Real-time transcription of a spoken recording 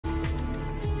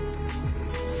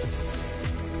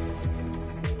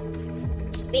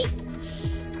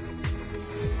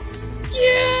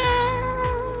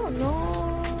Yeah,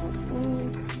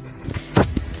 no.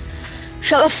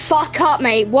 Shut the fuck up,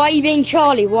 mate. Why are you being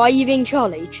Charlie? Why are you being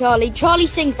Charlie? Charlie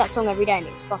sings that song every day and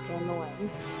it's fucking annoying.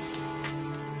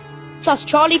 Plus,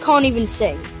 Charlie can't even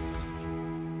sing.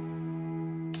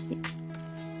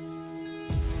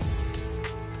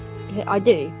 I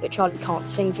do, but Charlie can't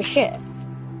sing for shit.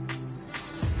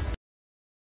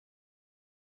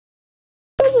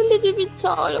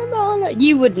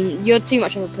 You wouldn't. You're too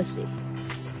much of a pussy.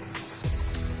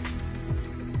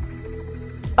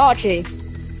 Archie.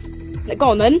 Go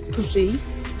on then, pussy.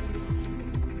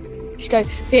 Just go,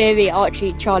 POV,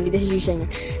 Archie, Charlie, this is you singing.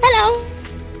 Hello.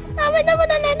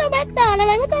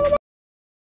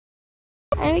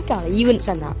 You wouldn't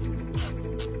send that.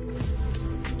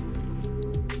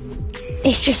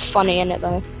 It's just funny, isn't it,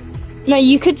 though? No,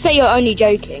 you could say you're only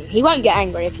joking. He won't get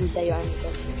angry if you say you're only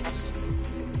joking, trust.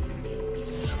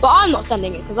 But I'm not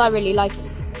sending it because I really like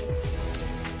it.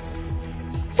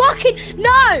 Fucking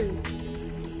no!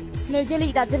 No,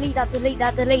 delete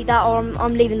that, or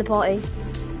I'm leaving the party.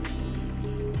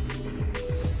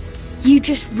 You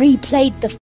just replayed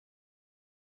the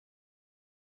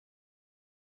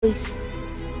voice.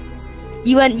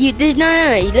 You did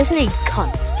no, listen to me,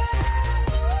 cunt.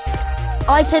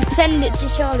 I said send it to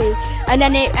Charlie, and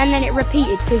then it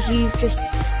repeated because you've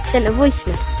just sent a voice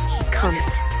message, cunt.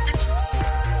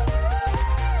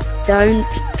 Don't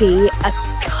be a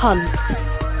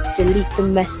cunt. Delete the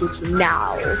message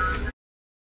now.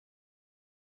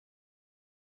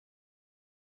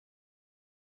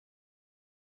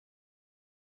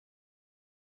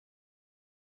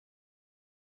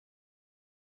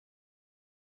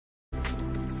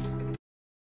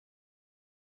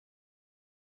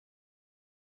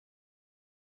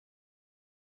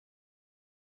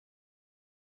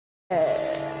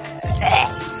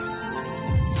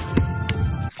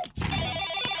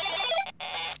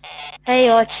 Hey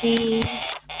Archie.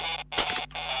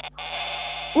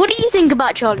 What do you think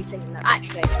about Charlie singing that,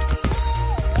 actually?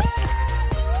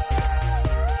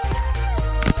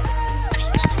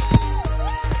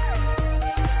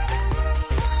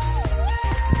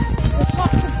 You're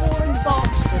such a boring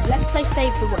bastard. Let's play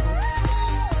Save the World.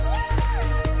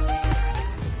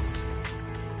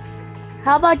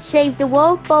 How about Save the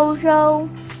World, Bojo?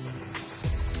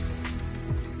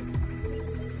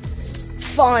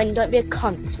 Fine, don't be a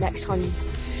cunt next time,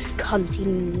 cunty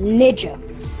ninja.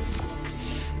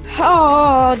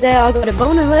 Oh, there, I got a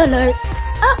boner alert.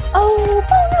 Uh-oh,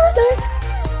 boner alert.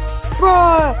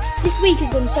 Bruh, this week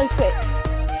has gone so quick.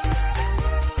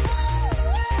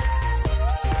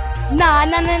 Nah.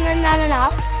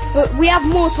 But we have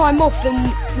more time off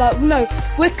than, like, no,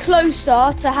 we're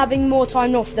closer to having more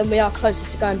time off than we are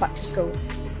closest to going back to school.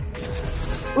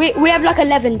 We have like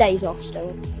 11 days off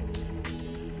still.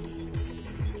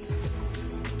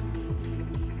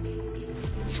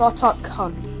 Shut up,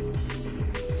 cunt.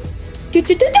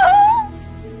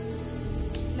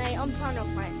 Mate, I'm turning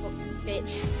off my Xbox,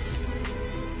 bitch.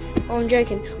 Oh, I'm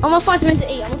joking. I'm gonna find something to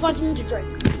eat. I'm gonna find something to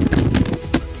drink.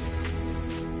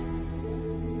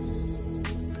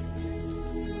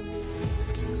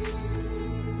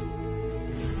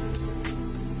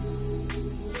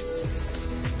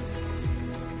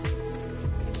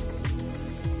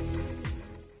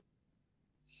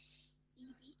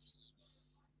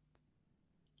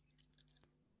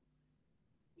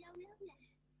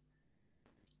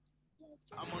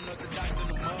 I'm on another dice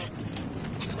than a mug.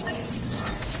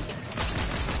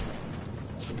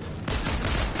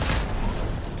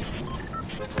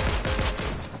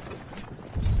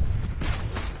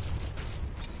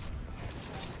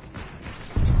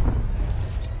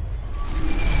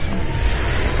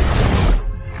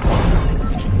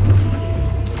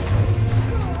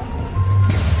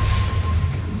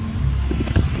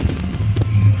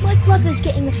 My brother's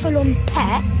getting a full-on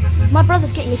pet. My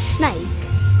brother's getting a snake.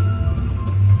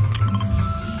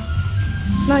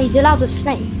 No, he's allowed a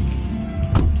snake.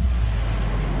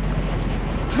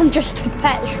 From just a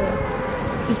pet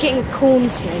shop. He's getting a corn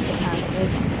snake, apparently.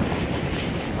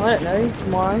 I don't know,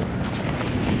 tomorrow.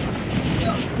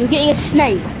 You're getting a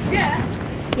snake? Yeah.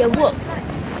 Yeah, what?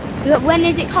 When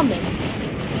is it coming?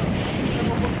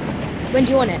 When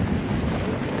do you want it?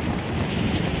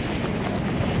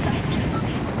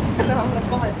 No, I'm gonna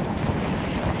buy it.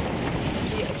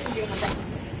 Yeah, it's gonna be on my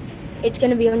desk. It's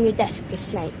gonna be on your desk, a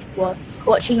snake. What?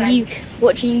 Watching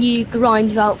you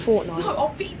grind out Fortnite. No, I'll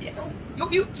feed it.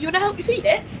 You wanna help me feed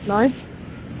it? No?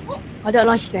 What? I don't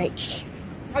like snakes.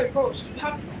 Oh, of course. You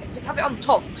have it on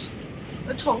tongs.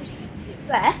 The tongs, it's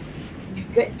there. You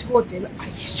get it towards him, and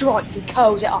he strikes, he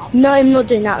curls it up. No, I'm not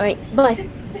doing that, mate. Bye.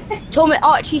 Tom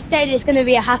Archie said it's going to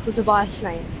be a hassle to buy a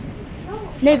snake. It's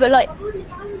not. No, but like, I've already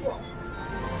found one.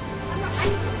 I'm not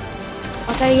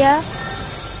angry. okay, yeah.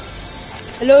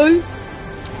 Hello?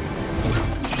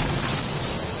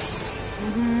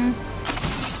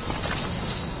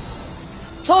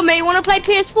 Tommy, you want to play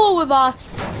PS4 with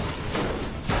us?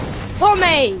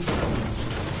 Tommy!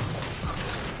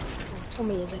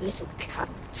 Tommy is a little cat.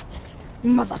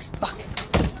 Motherfucker.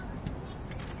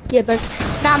 Yeah, but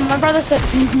nah, my brother said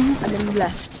and then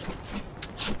left.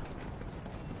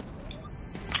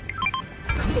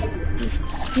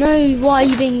 No, why are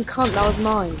you being cunt? That was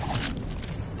mine.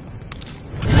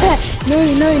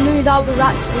 No, that was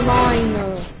actually mine.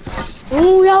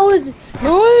 Oh,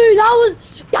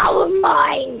 that was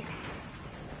mine.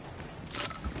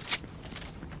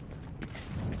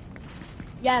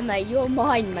 Yeah, mate, you're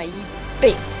mine, mate. You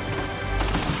bitch.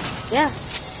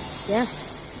 Yeah.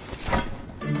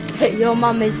 Your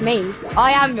mum is me.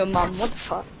 I am your mum. What the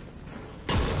fuck?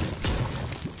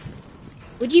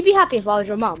 Would you be happy if I was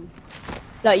your mum?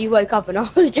 Like you woke up and I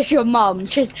was just your mum.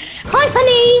 Just, hi,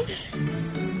 honey.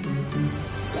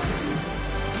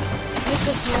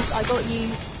 Christmas, I got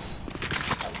you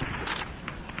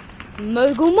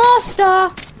Mogul Master.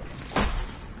 Are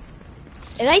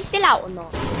they still out or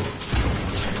not?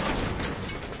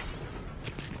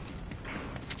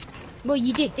 Well,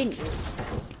 you did, didn't you?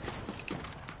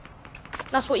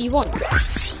 That's what you want.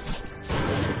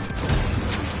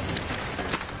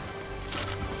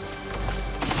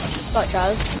 Such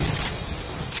as.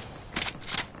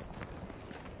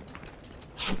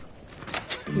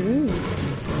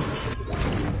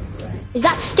 Is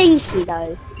that stinky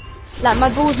though? Like my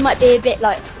balls might be a bit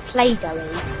like Play-Doh-y.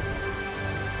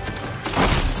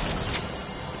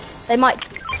 They might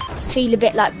feel a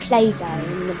bit like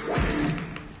Play-Doh.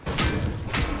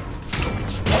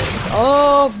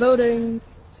 Oh, building.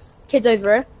 Kids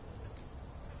over here.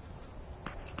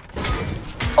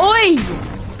 Oi!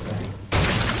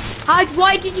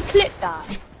 Why did you clip that?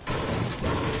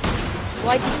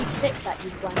 Why did you clip that,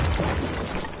 you wank?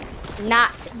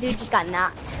 Napped. Dude just got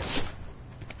napped.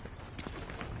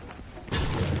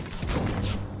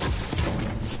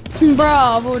 Bro,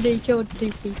 I've already killed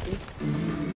 2 people.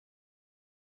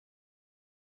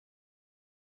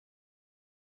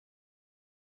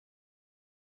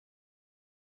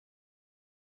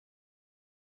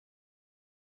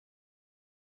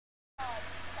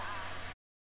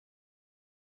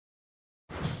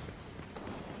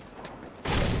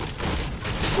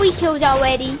 Three kills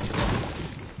already.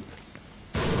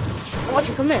 Watch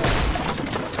you come in.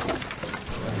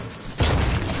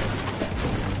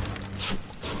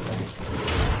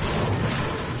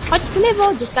 Watch you come in,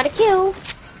 bro. Just got a kill.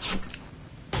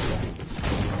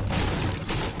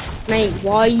 Mate,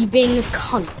 why are you being a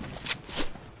cunt?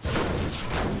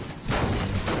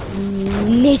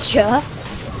 Ninja.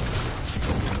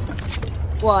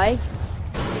 Why?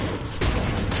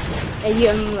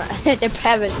 The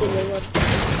parents in the world.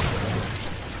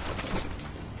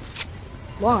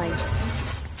 Why?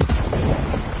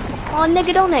 Oh,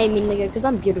 nigga, don't hate me, nigga, because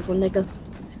I'm beautiful, nigga.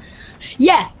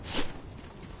 Yeah!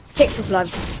 TikTok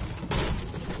live.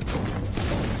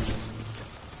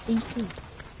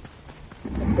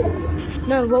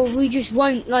 No, well, we just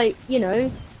won't, like, you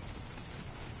know.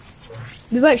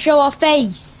 We won't show our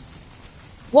face.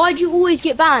 Why do you always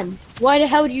get banned? Why the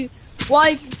hell do you...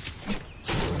 Why...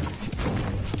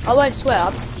 I won't swear,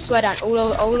 I'll swear down.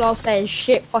 All I'll say is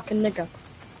shit fucking nigga.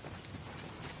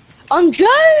 I'm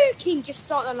joking! Just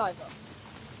start the live up.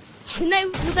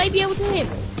 Will they be able to hear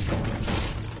me?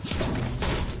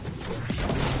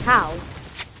 How?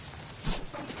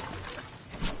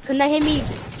 Can they hear me?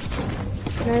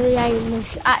 No, they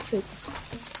ain't actually.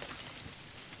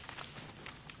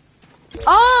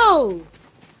 Oh!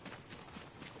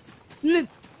 No.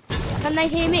 Can they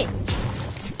hear me?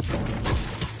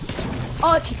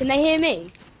 Archie, can they hear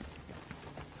me?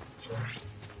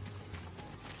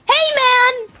 Hey,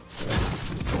 man!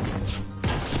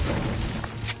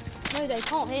 No, they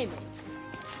can't hear me.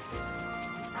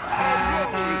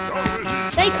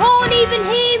 They can't even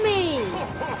hear me!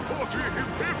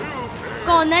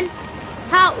 Go on then.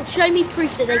 How? Show me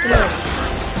proof that they can hear me.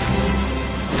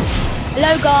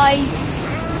 Hello, guys.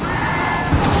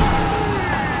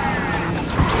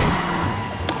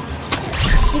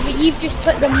 Yeah, but you've just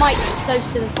put the mic close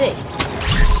to the thing.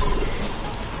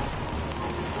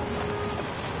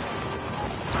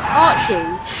 Archie,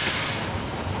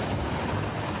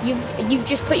 you've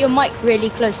just put your mic really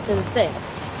close to the thing.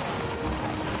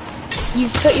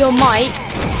 You've put your mic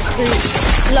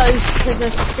close to the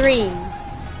screen.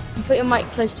 You put your mic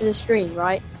close to the screen,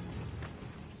 right?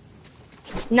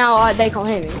 Now they can't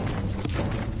hear me.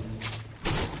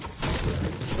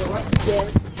 Yeah.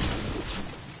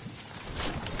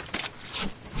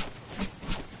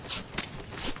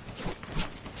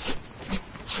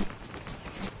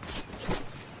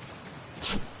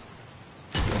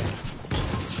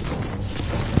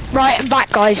 Right, I'm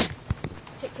back, guys.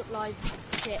 TikTok live.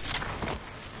 Shit.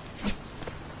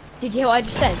 Did you hear what I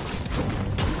just said?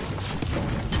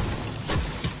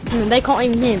 No, they can't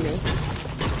even hear me.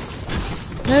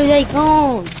 No, they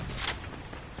can't.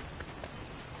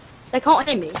 They can't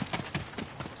hear me.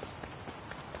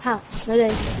 How? No,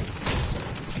 they.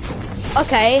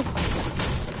 Okay.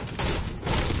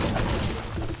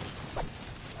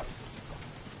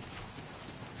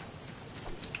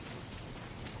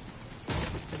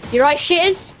 You right,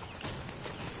 shitters?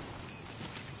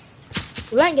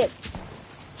 We won't get.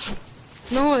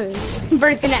 No.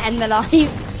 Bro's gonna end the live.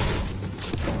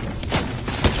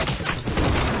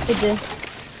 Is it?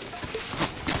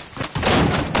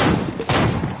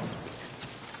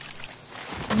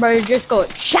 Bro just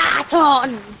got shat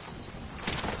on.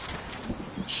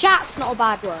 Shat's not a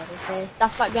bad word, okay?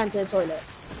 That's like going to the toilet.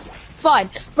 Fine.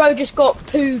 Bro just got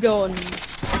pooed on.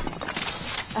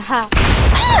 Aha.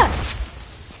 Ah!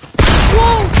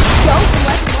 Whoa! Yo,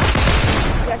 somewhere.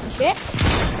 You actually shit?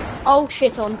 Oh,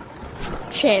 shit on.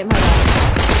 Shit, my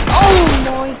bad. Oh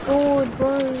my god,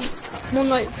 bro. I'm on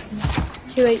like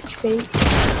 2 HP.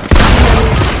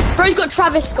 Bro's got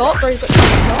Travis Scott. Bro's got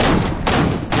Travis Scott.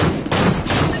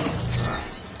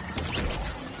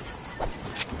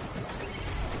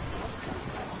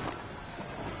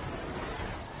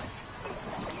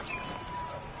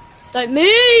 Don't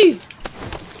move!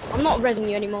 I'm not rezzing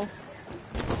you anymore.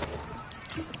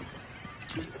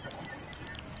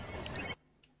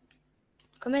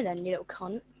 Come here then, you little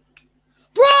cunt.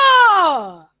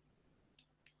 Bruh!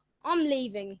 I'm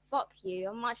leaving. Fuck you.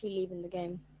 I'm actually leaving the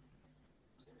game.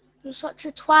 You're such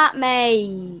a twat,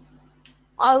 mate.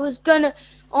 I was gonna...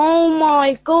 Oh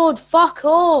my god, fuck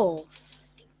off.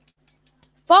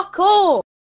 Fuck off.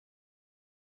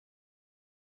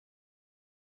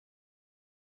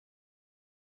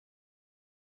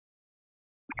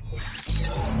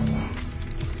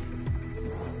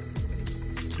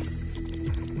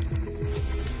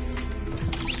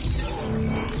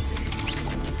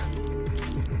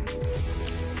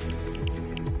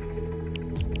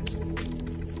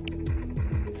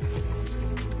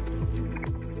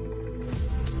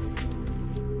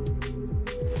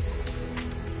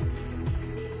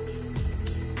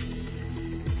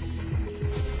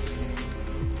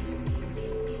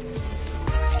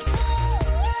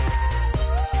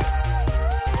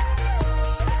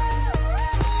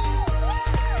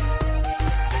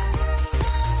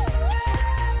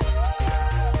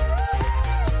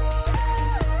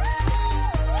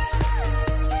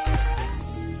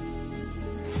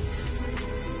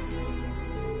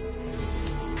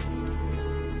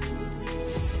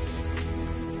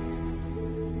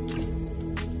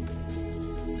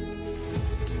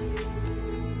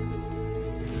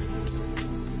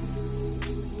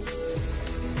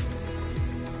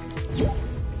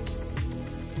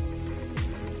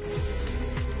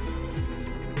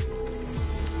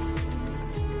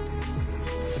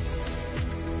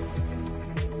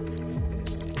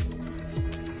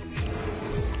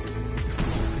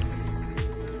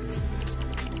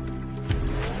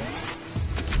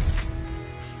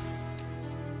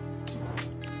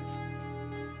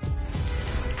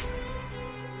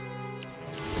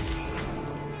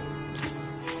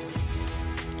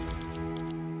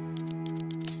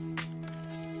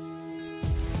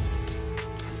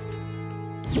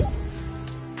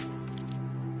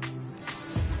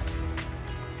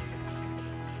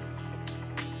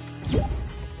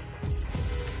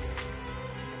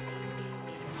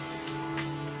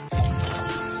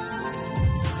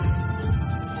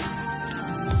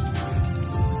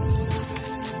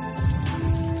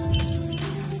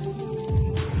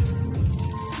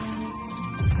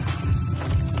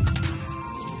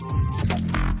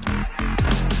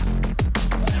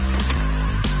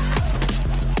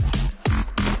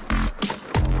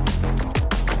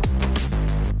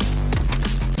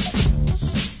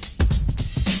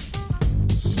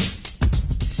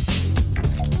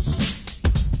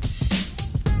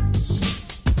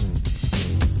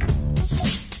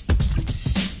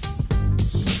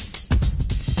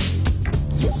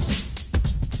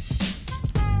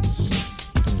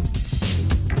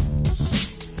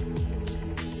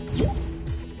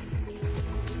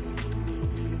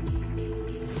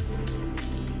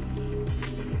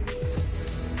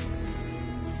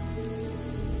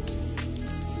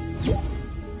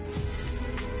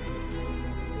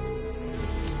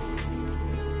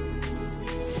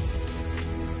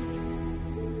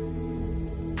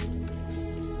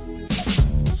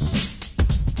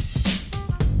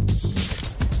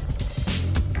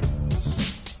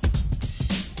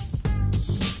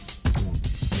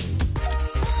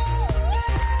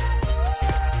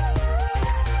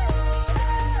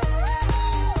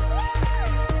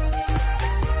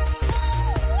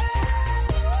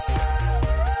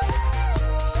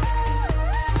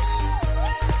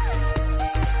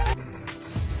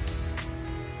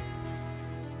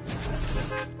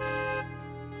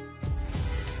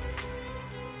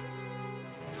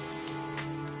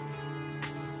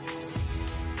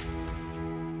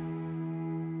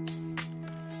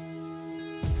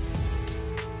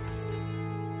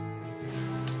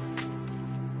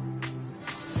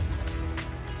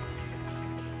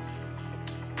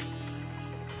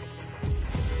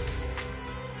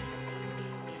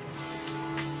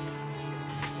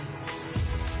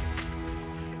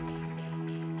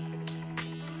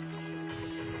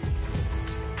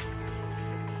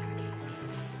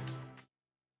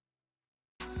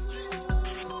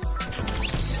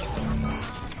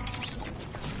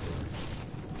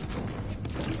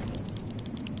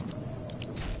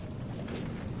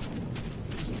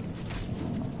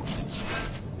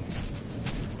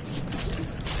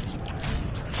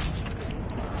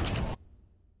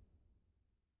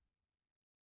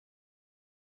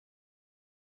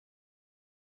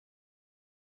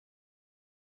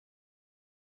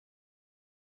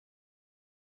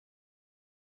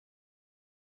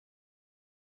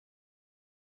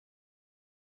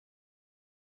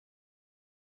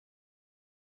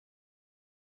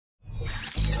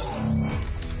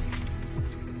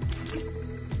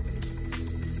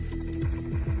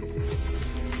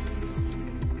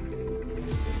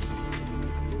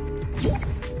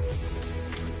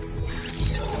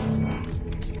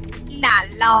 that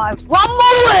live. One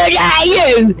more word at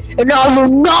you, and I will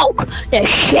knock the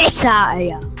shit out of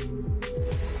you.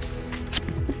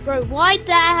 Bro, why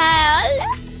the hell?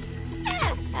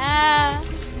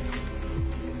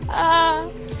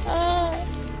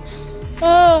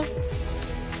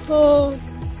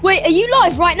 Wait, are you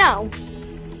live right now?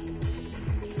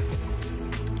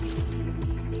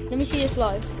 Let me see this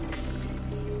live.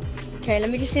 Okay, let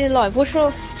me just see the live. What's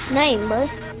your name, bro?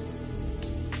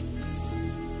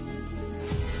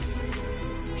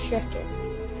 Check it.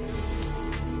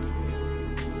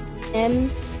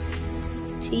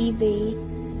 MTV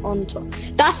on top.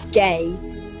 That's gay.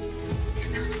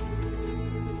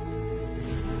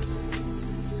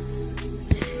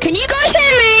 Can you guys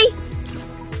hear me?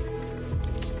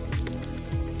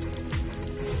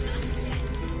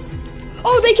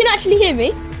 Oh, they can actually hear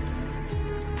me.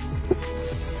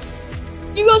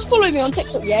 You guys follow me on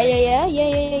TikTok?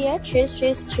 Yeah.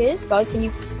 Cheers. Guys, can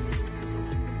you?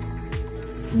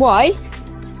 Why?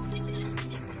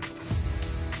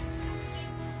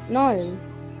 No.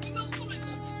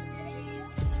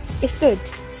 It's good.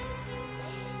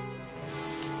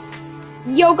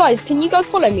 Yo, guys, can you guys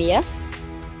follow me? Yeah.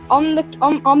 I'm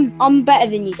better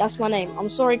than you. That's my name. I'm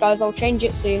sorry, guys. I'll change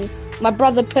it soon. My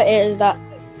brother put it as that.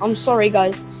 I'm sorry,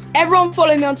 guys. Everyone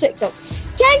follow me on TikTok.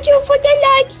 Thank you for the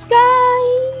likes,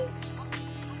 guys.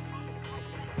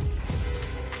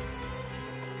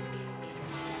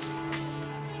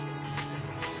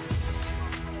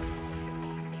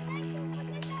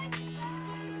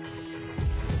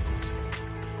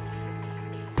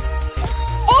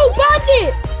 Oh,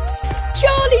 Bandit!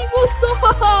 Charlie, what's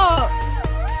up?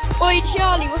 Oi,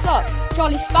 Charlie, what's up?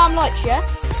 Charlie, spam likes, yeah?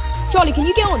 Charlie, can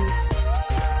you get on?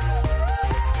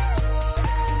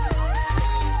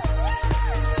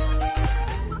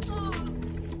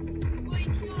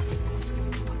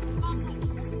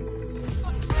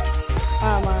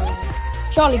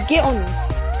 Charlie, get on.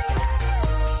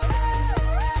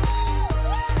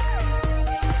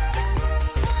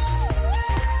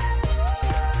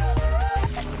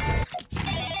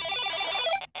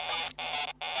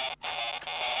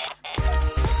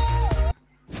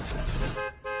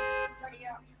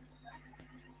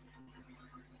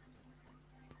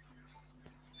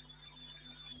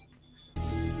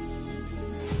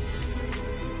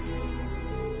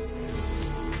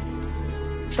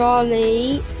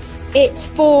 Charlie, it's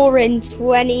 4 in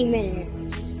 20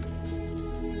 minutes.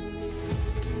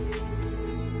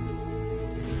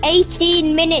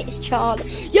 18 minutes, Charlie.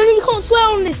 Yo, you can't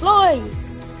swear on this live.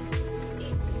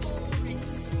 It's 4 in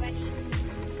 20.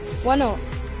 Why not?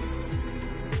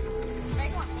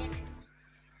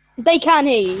 They can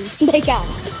hear you. They can.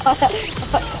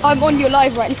 I'm on your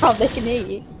live right now. They can hear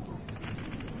you.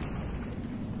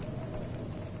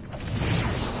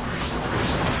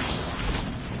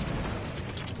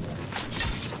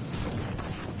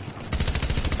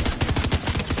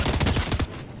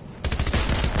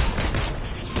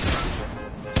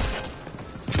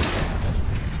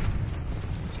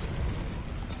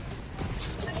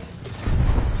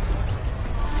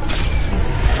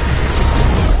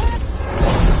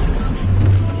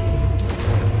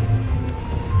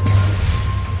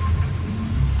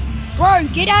 Bro,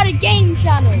 get out of game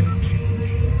channel.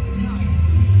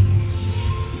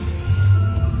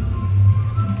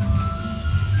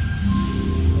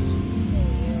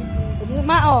 It doesn't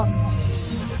matter.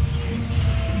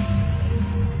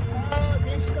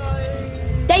 Let's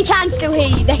go. They can still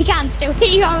hear you. They can still hear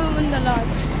you. I'm on the line.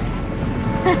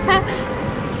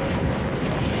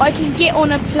 I can get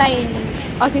on a plane.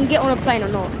 I can get on a plane or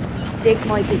not. Dig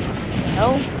my beat.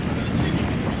 No.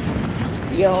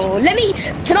 Yo,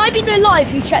 can I be the live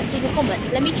who checks all the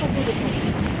comments? Let me check all the comments.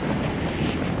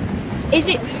 Is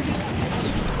it?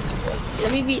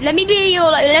 Let me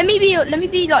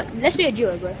be like, let's be a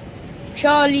duo, bro.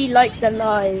 Charlie like the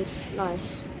live,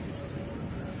 nice.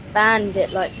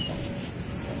 Bandit like.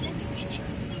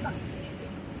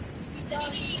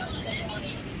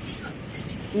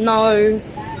 No.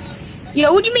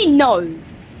 Yo, what do you mean no?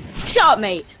 Shut up,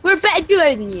 mate. We're a better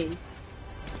duo than you.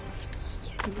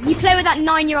 You play with that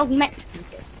 9-year-old Mexican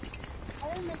kid.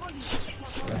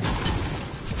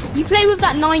 You play with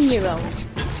that 9-year-old.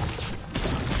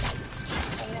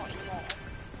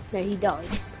 No, he does.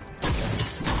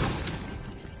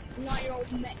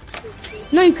 9-year-old Mexican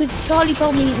kid. No, because Charlie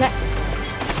told me he's Mexican.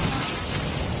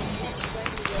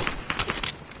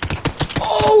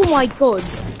 Oh my god.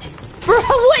 Bro,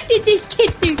 what did this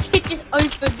kid do? Kid just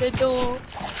opened the door.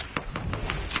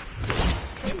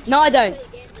 No, I don't.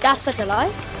 That's such a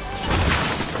lie.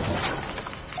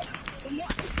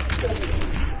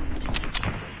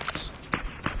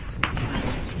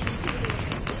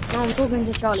 No, I'm talking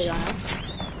to Charlie right now.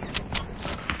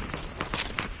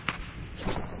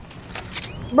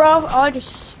 Bro, I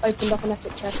just opened up an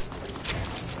epic chest.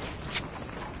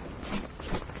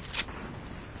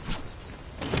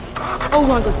 Oh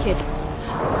my god, kid.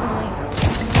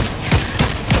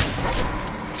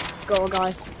 Go,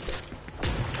 guy.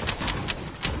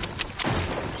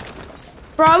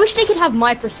 Bro, I wish they could have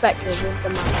my perspective of the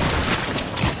map.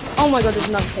 Oh my god, there's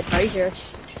another kid, bro. He's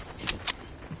serious.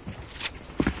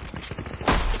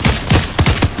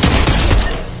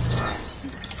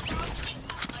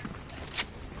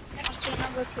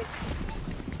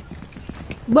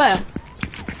 Where?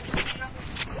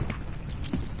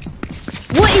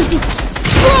 What is this?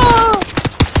 Bro!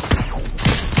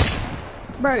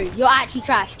 Bro, you're actually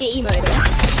trash. Get emoted.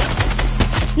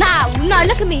 Nah, no,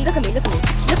 look at me, look at me, look at me.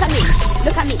 Look at me,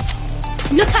 look at me.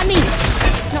 Look at me.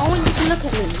 No, I want you to look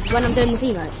at me when I'm doing this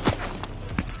emote.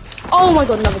 Oh my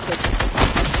god, another kid.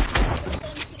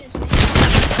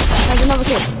 There's another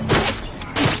kid.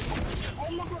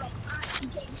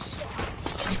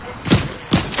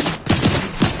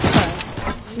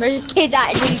 Bro, this kid's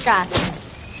actually really trash.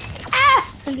 Ah!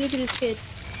 Look at this kid.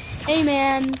 Hey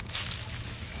man.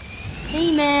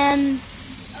 Hey man.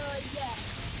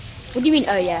 What do you mean,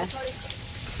 oh yeah?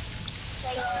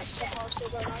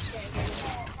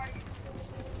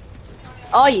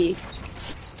 Are you?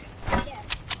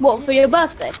 What, for your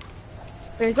birthday?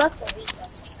 For his birthday?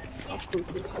 Oh, cool,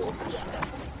 cool, cool.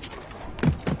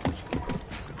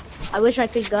 I wish I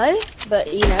could go,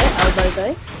 but you know, I'll go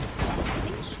though.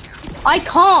 I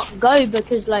can't go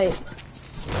because like...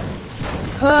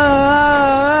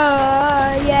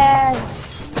 yes.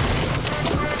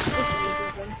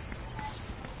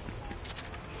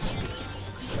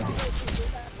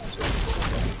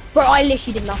 Bro, I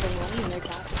literally did nothing wrong, no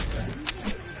cap.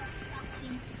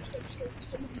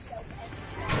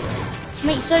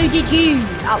 Mate, so did you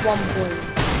at one point.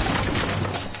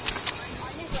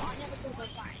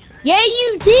 Yeah,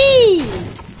 you did!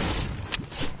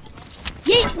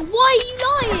 Yeah, why are you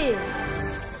lying?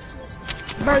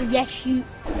 Bro, yes you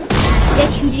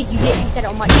did, you literally said it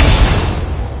on my...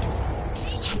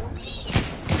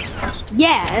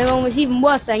 Yeah, and it was even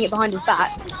worse saying it behind his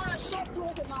back.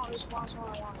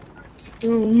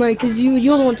 Oh, mate, because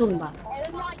you're the one talking about it.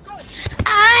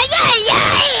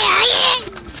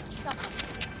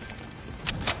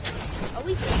 Are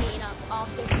we still meeting up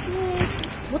after Christmas?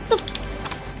 What the f...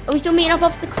 Are we still meeting up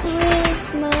after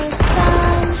Christmas time?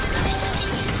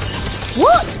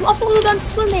 What? I thought we were going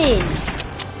swimming.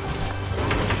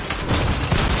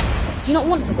 Do you not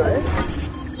want to go?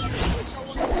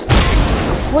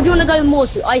 What do you want to go more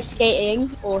to? Ice skating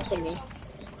or thingy?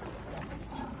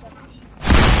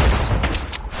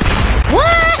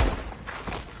 What?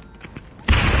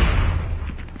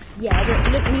 Yeah,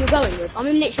 look who you're going with. I'm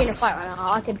literally in a fight right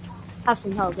now. I could have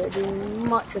some help. It would be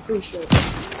much appreciated.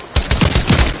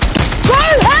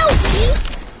 Bro, help me!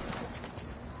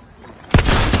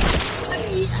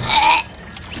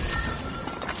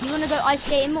 You want to go ice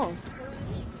skating more?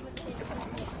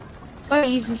 Bro,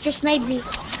 you've just made me...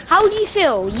 How do you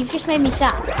feel? You've just made me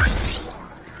sad.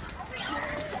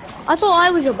 I thought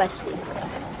I was your bestie.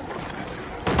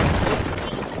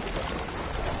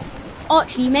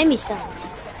 Archie, you made me sad.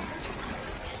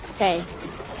 Okay.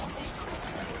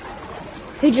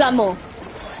 Who'd you like more?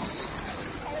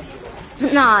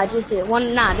 Nah, just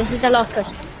one. Nah, this is the last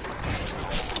question.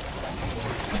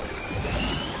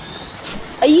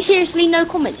 Are you seriously no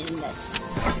commenting in this?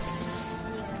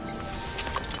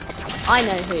 I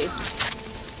know who.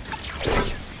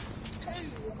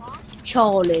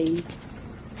 Charlie.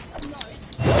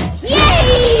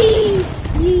 Yay!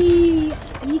 Yay!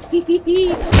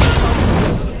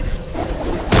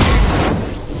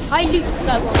 Hi, Luke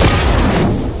Skywalker.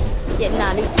 Yeah,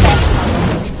 nah, Luke Skywalker.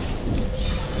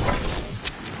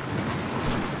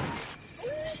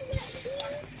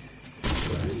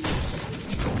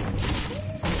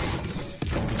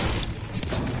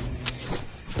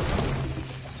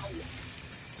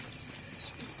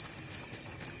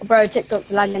 Bro,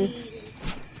 TikTok's lagging.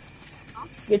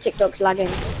 Your TikTok's lagging.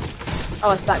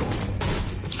 Oh, it's back.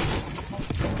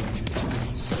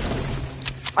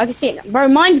 I can see it. Bro,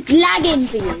 mine's lagging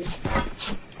for you.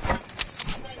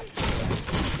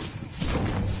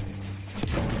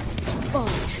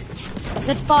 Fudge. I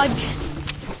said fudge.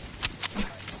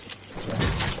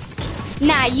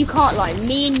 Nah, you can't lie.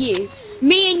 Me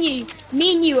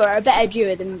and you are a better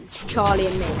duo than Charlie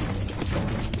and me.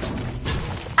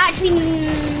 Actually,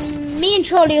 me and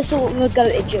Charlie are sort of a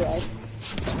goated duo.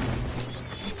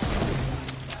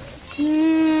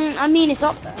 I mean, it's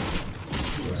up there.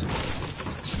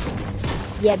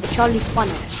 Yeah, but Charlie's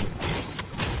funny.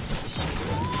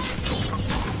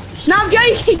 No, I'm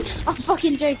joking. I'm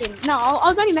fucking joking. No, I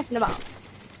was only messing about.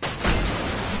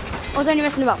 I was only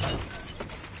messing about.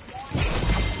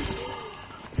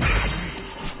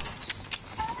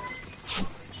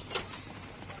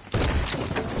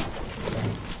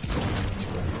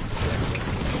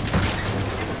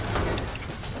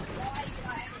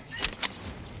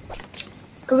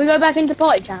 Can we go back into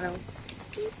party channel?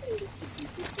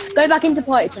 Go back into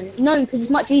party channel. No, because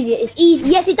it's much easier. It's easy.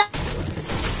 Yes, it does.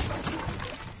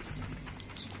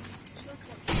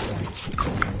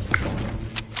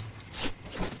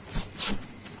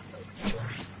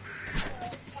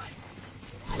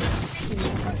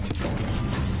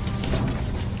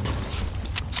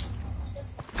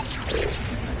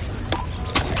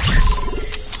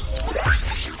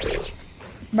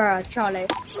 Bruh, Charlie.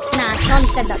 Nah, Charlie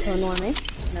said that to annoy me.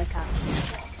 No cap.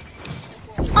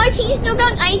 Archie, you still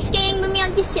going ice skating with me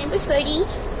on December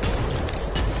 30th?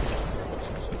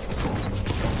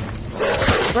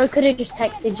 Bro could have just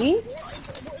texted you.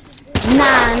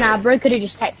 Nah, bro could have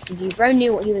just texted you. Bro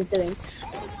knew what he was doing.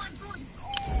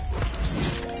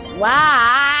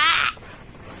 Wow.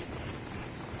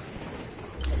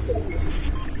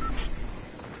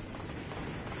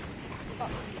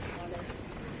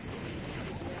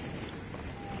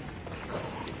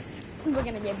 We're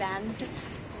gonna get banned.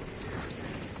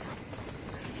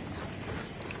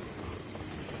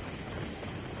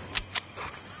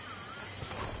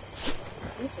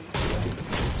 Listen.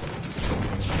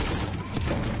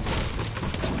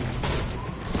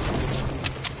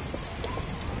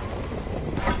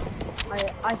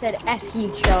 I said F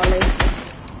you, Charlie.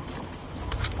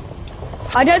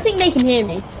 I don't think they can hear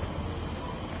me.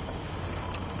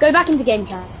 Go back into game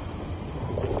chat.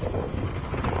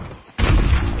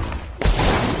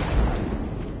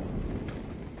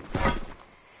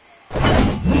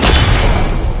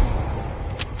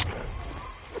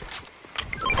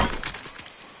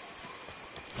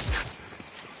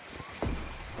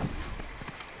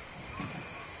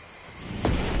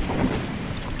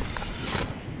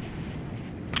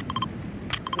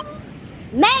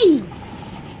 Mate!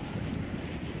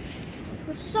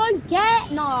 You're so gay.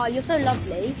 No, you're so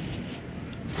lovely.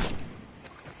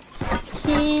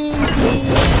 Since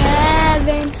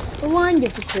having a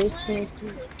wonderful Christmas.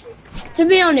 To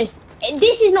be honest,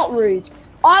 this is not rude.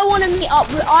 I want to meet up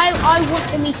with I want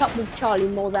to meet up with Charlie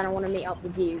more than I want to meet up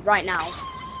with you right now.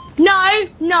 No.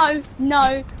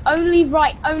 Only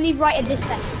right at this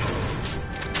second.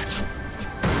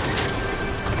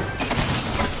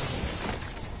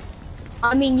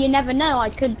 I mean, you never know.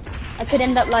 I could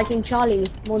end up liking Charlie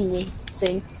more than you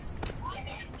soon.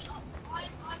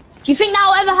 Do you think that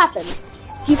will ever happen?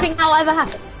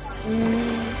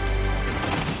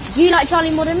 Do you like Charlie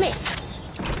more than me?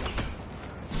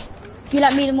 Do you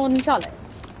like me more than Charlie?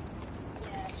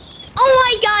 Oh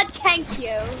my god, thank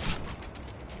you.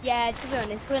 Yeah, to be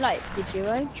honest, we're like the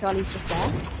duo. Charlie's just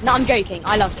there. No, I'm joking.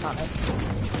 I love Charlie.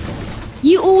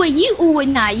 You always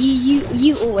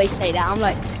say that. I'm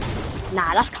like,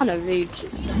 nah, that's kind of rude.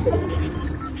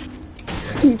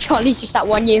 Charlie's just that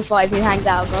 1 year 5 who hangs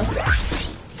out with us.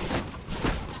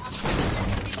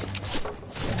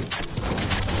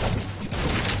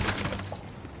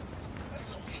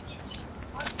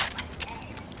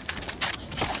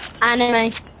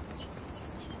 Anime.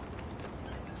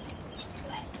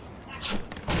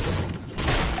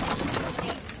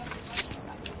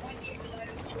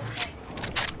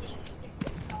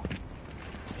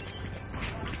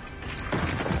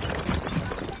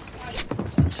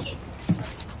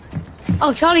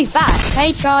 Oh, Charlie's back.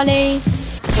 Hey, Charlie.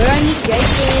 We're only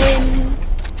joking.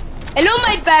 Hello,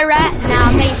 my barrat.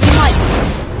 Nah, mate, you might.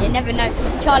 You never know.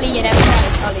 Charlie, you never know.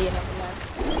 Charlie, you never know.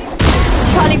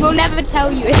 Charlie will never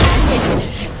tell you.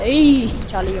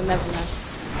 Charlie, you'll never know.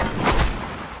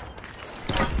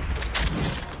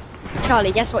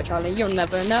 Charlie, guess what, Charlie? You'll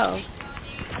never know.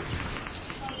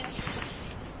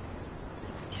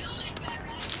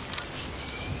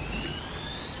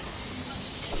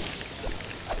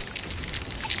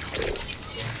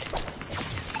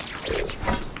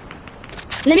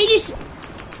 Let me just...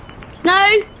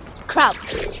 No!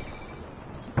 Crouch.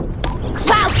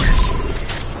 Crouch!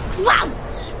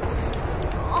 Crouch!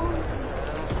 Oh.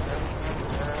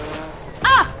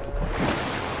 Ah!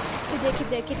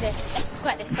 Kid there. Let's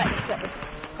sweat this. Come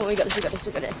on, we got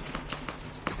this.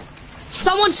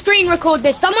 Someone screen record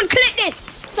this. Someone clip this!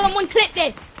 Someone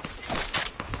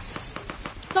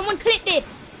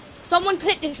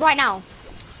clip this right now.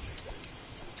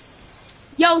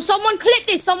 Yo, someone clip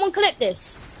this. Someone clip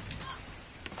this.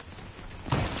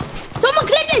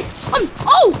 I'm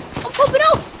popping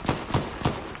off.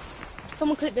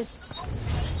 Someone clip this.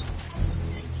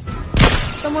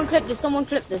 Someone clip this, someone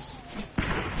clip this.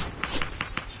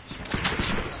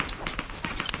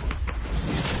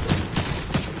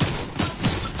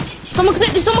 Someone clip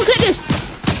this, someone clip this!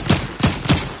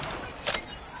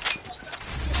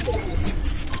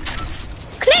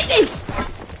 Clip this!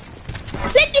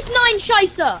 Clip this 9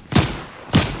 Scheisser!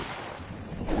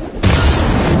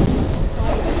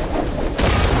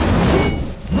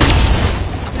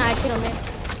 Nah, kill me.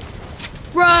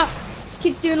 Bruh! This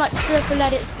kid's doing like triple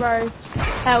edits, bro.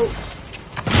 Help.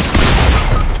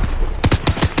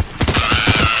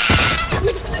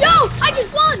 Yo! I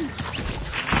just won!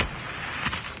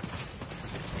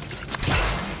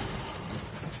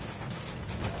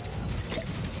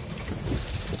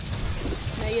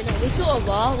 We sort of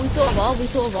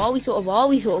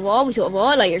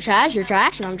are, like you're trash,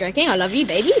 and I'm joking, I love you,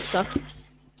 baby, suck.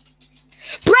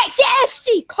 Brex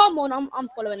FC! Come on, I'm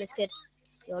following this kid.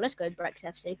 Yo, let's go, Brex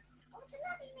FC.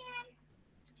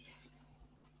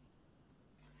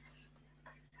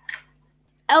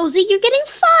 Elsie, you're getting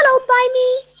followed by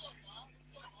me.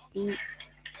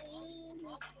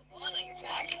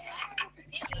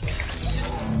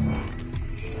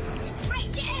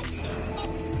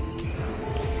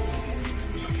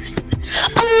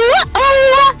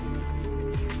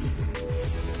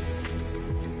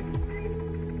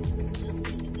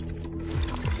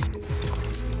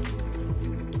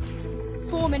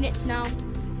 Minutes now.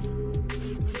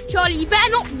 Charlie, you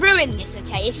better not ruin this,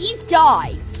 okay? If you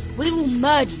die, we will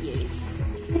murder you.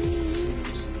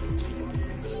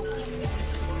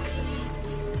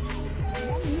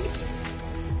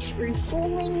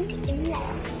 Reforming in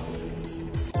love.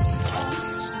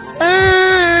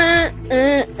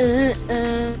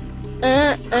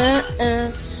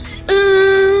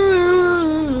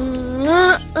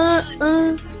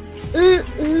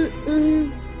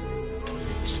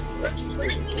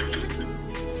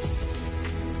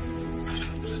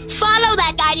 Follow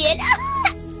that guy, dude.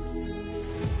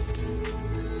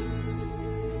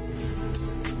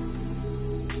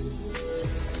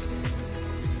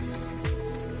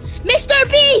 Mr.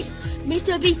 Beast!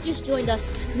 Mr. Beast just joined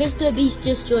us. Mr. Beast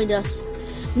just joined us.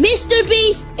 Mr.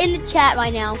 Beast in the chat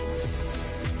right now.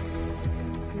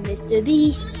 Mr.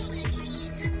 Beast.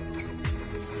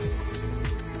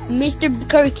 Mr.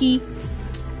 Kirky.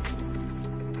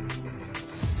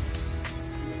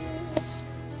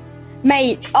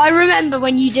 Mate, I remember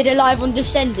when you did a live on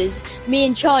Descenders, me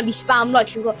and Charlie spam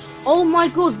likes and go, oh my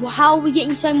god, how are we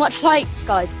getting so much likes,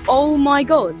 guys? Oh my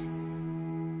god.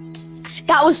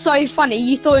 That was so funny.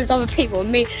 You thought it was other people,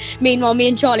 and meanwhile, me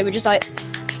and Charlie were just like...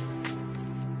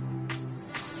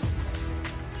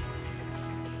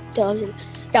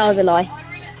 That was a lie.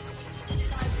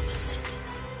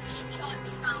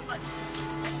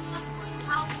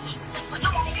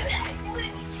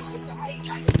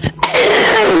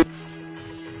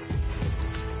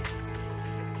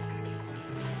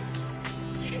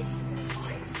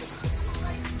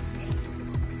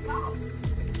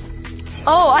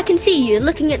 Oh, I can see you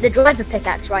looking at the driver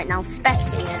pickaxe right now,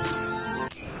 specking it.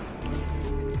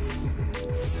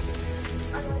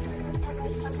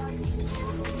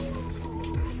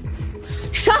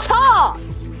 Shut up!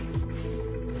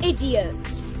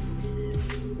 Idiots.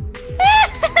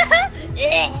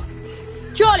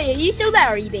 Charlie, are you still there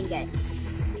or are you being gay?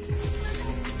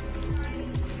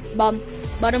 Bum,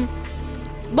 bottom,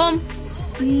 bum,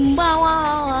 bow,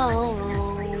 wow,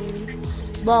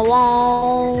 bow,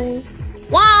 wow.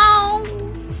 Wow!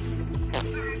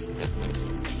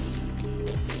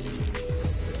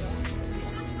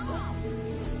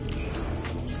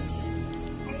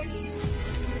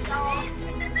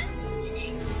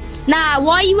 Nah,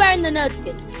 why are you wearing the nerd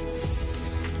skin?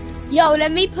 Yo,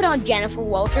 let me put on Jennifer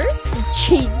Walters.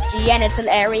 Genital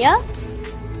area.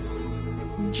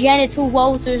 Genital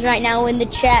Walters right now in the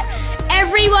chat.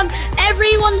 Everyone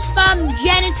spam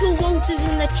Genital Walters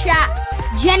in the chat.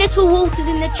 Genital Walters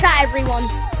in the chat, everyone.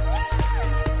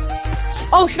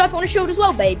 Oh, should I put on a shield as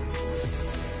well, babe?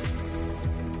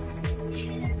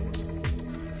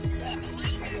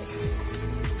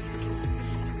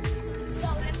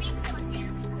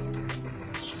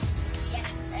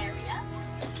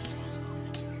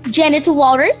 Genital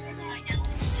Walters.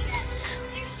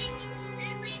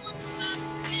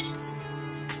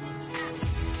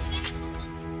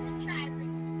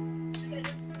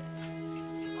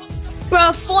 Bro,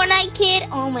 Fortnite kid.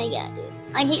 Oh my god, dude.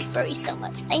 I hate furries so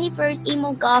much. I hate furries,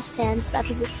 emo, goth, tans, bad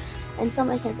people, and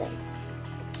something I can say.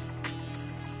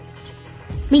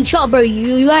 I mean, shut up, bro.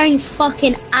 You're wearing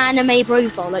fucking anime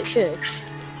profile, like, shush.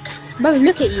 Bro,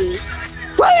 look at you.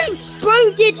 Bro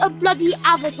did a bloody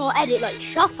avatar edit, like,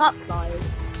 shut up, guys.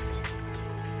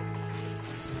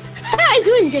 It's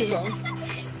doing good, bro.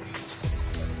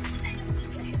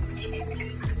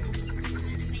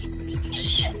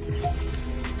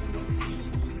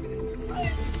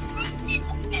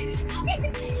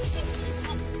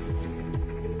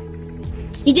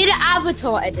 He did an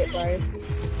avatar edit, bro.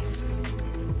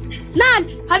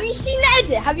 Man, have you seen the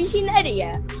edit? Have you seen the edit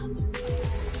yet?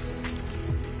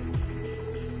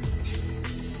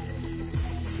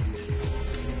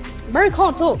 Bro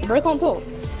can't talk. Bro can't talk.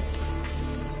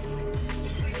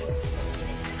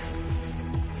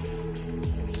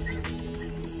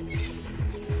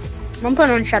 I'm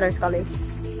putting on Shadow Scully.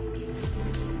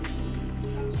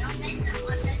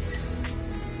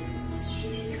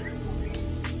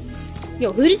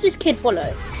 Yo, who does this kid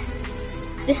follow?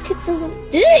 This kid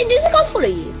doesn't. Does the guy follow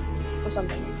you or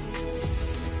something?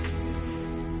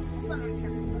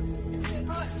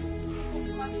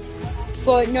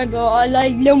 No, but I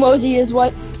like Lil Mosey as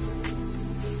well.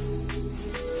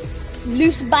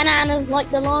 Loose bananas like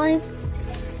the live.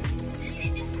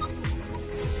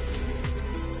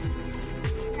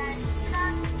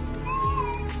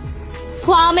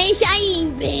 Promise I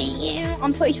ain't been.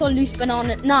 I'm pretty sure loose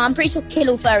banana. No, I'm pretty sure kill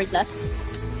all furries left.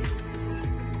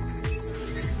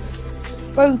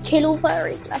 Bro, kill all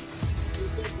furries left.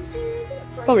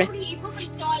 Probably. He probably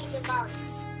died of embarrassment.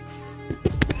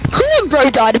 Bro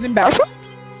died of embarrassment.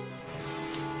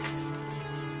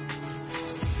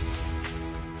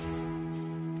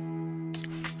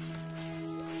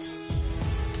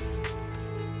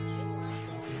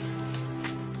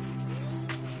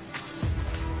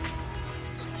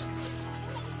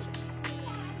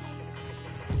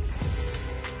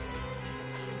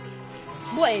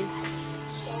 What is?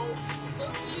 So,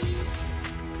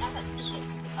 that's like shit.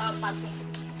 Bad thing.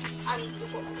 And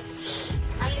before that.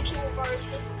 And the kill virus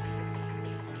hit.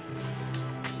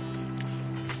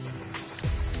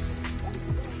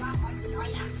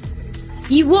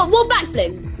 You what back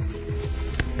bling?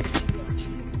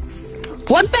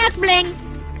 What back bling?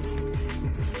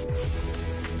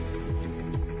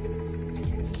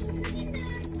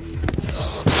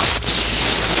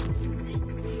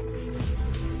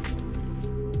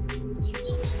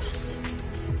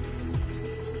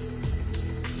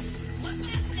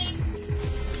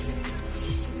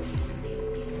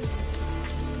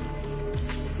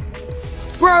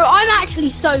 Bro, I'm actually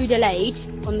so delayed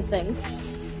on the thing.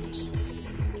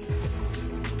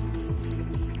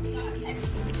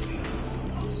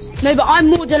 No, but I'm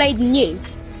more delayed than you.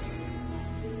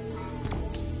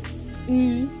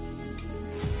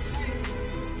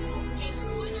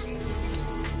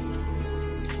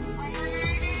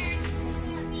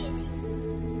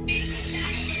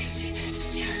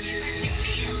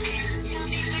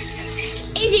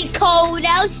 Is it cold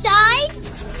outside?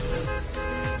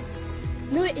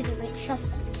 No, it isn't, mate. Shut up.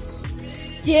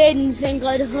 Didn't think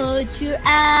I'd hurt your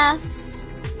ass.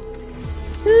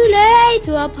 Too late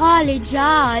to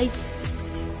apologize.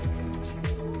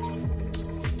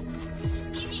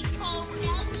 Is it cold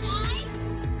outside?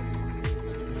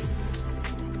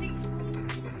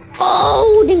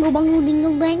 Oh, dingle bungle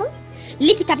dingle dangle.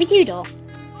 Lippy tappy doodle.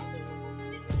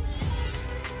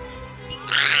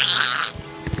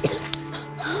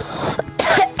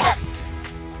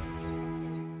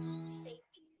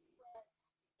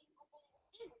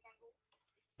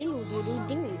 Dingle doodle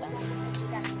dingle dangle.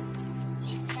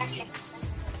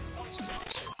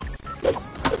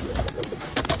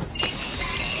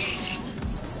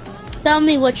 Tell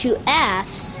me what you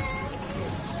ask.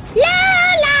 La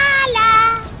la la.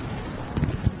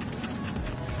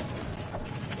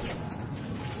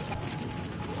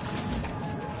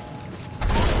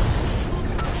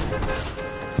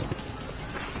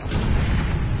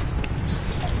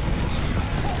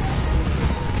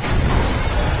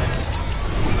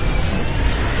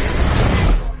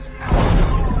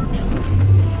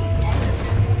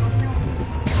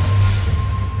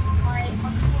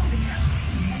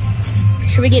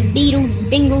 Should we get beetle,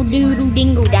 bingle, doodle,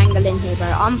 dingle, dangle in here, bro?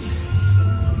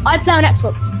 I play on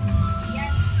Xbox.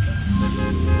 Yes.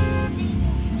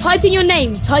 Type in your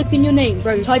name,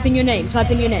 bro. Type in your name.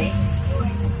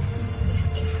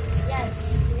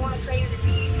 Yes, you want to play with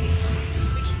me?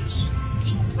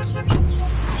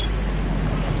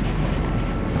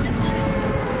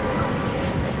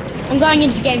 I'm going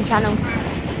into game channel.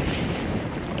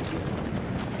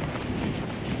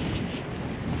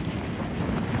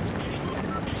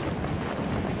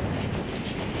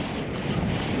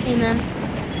 Hey, man.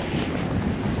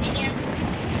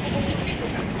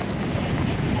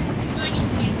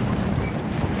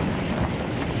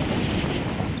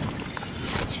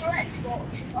 It's for Xbox.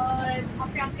 I'll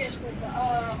be on PS4, but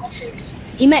I'll show you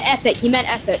something. He meant epic.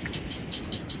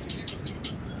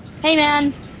 Hey,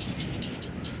 man.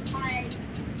 Hi.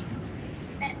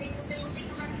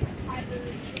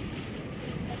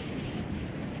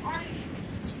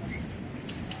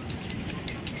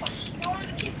 I'm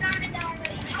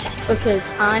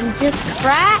because I'm just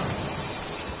cracked.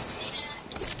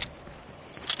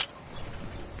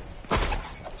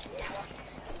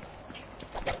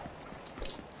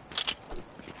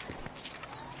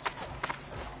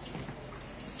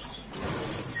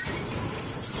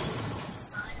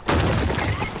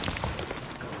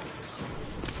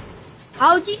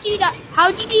 How do you do that?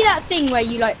 How do you do that thing where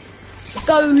you like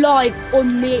go live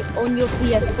on your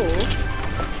PS4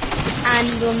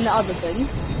 and on the other thing?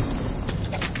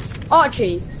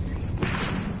 Archie,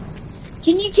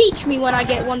 can you teach me when I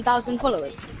get 1,000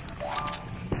 followers?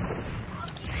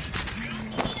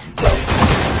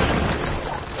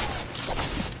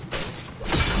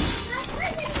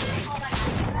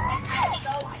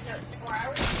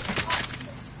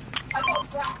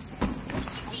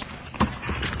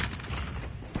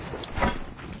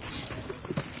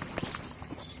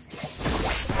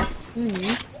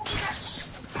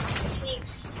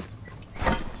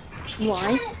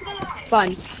 Why?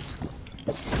 Fine.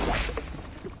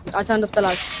 I turned off the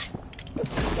lights.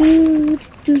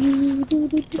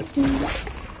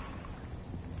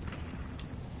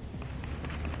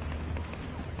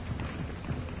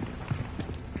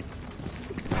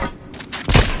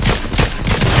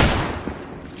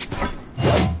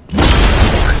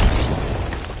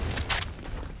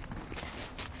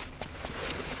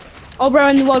 Oh, bro,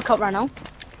 in the World Cup right now.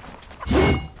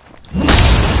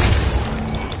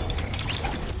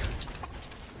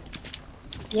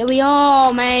 Here we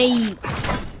are, mate.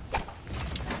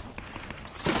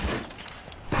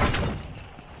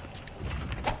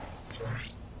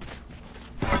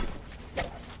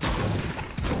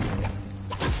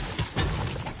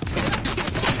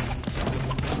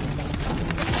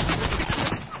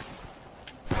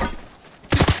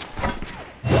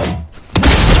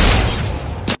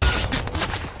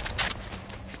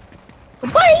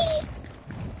 Bye.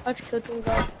 I just killed some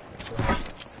guy.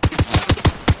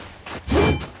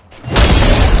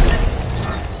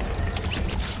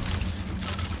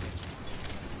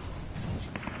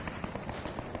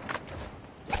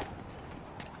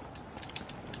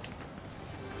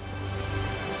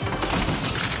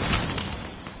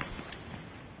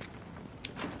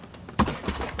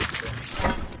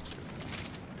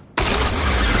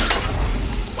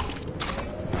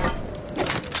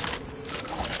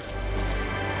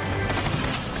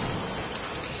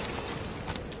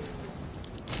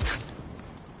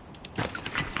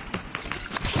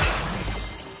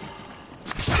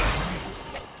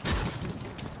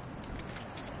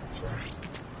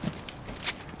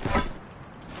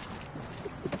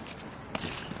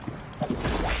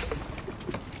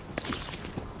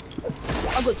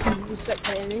 I've got two people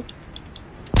spectating me.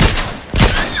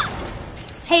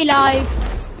 Hey, live.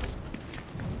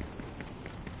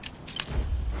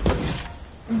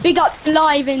 Big up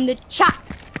live in the chat.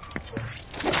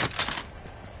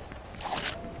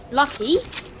 Lucky.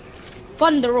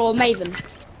 Thunder or Maven?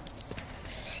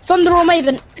 Thunder or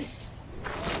Maven?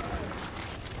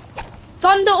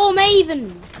 Thunder or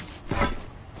Maven?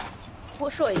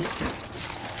 What shot is?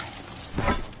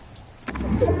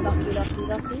 Lucky, lucky,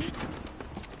 lucky.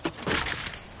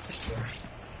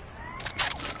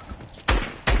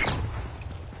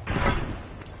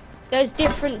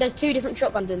 There's two different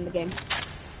shotguns in the game.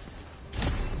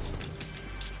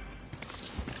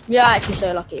 You're actually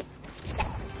so lucky.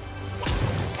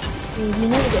 You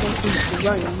never get anything to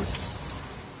run.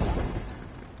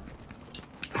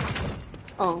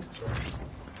 Oh.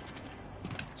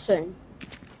 Soon.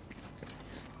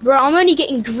 Bro, I'm only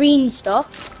getting green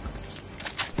stuff.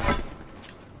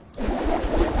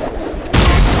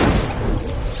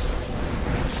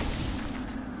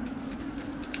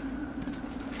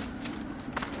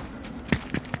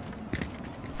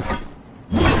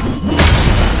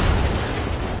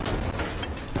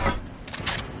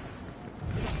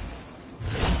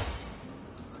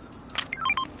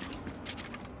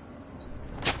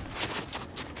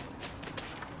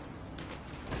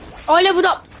 I leveled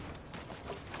up.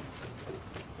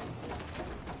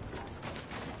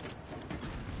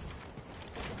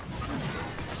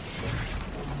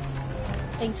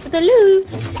 Thanks for the loot.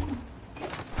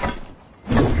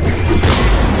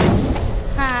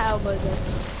 Ha, elbows up.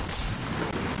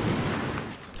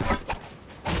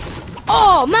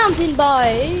 Oh, mountain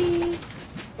bike.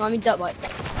 No, I mean dirt bike.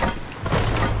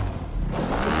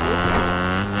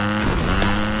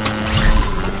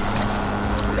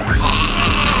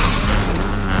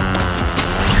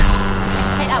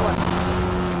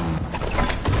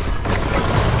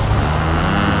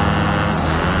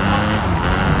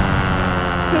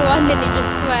 I nearly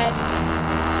just sweat.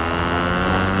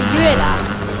 Did you hear that?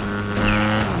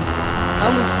 I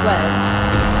almost sweat.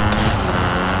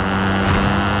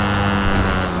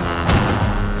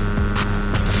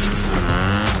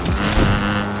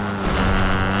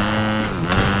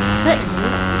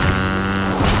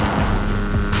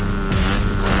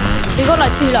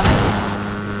 2 likes.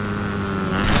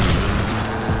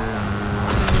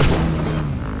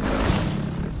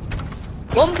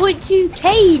 $1.2k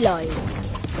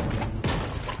likes.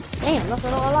 Damn, that's a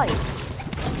lot of likes.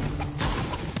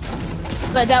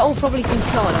 But they're all probably from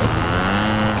Charlie.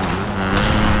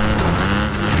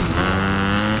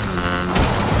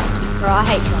 Bro, I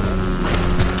hate Charlie.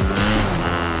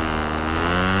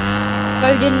 Bo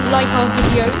didn't like our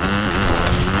videos.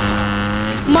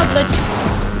 Mother.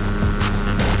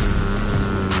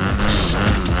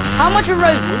 How much are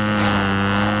roses?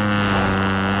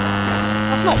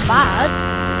 That's not bad.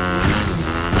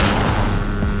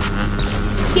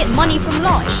 You get money from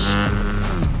live.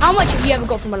 How much have you ever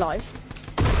got from a live?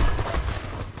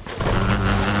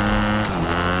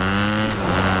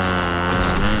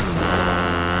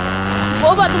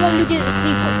 What about the one we did at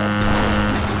Sleepover?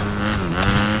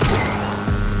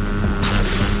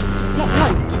 No,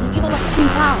 you didn't. You got like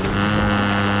 £2.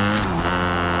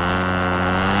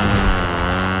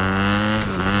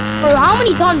 Bro, how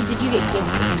many times did you get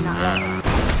gifted in that level?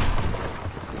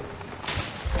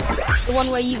 The one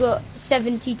where you got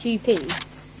 72p.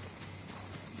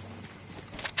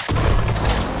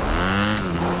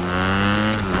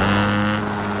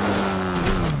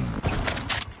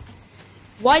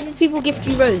 Why did people gift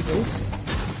you roses?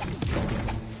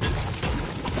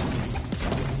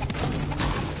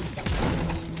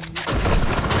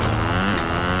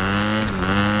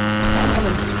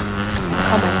 I'm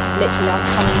coming. Literally, I'm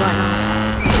coming right now.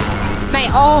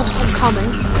 Mate, oh, I'm coming.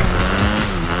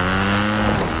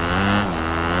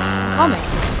 I'm coming.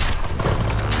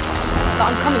 But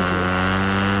I'm coming to you.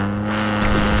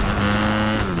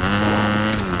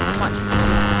 Much.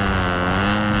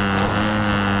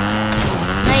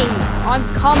 Mate, I'm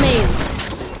coming.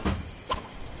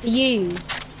 To you.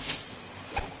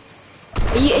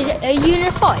 Are you in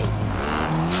a fight?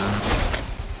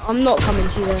 I'm not coming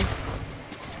to you though.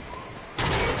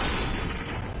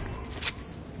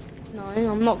 No,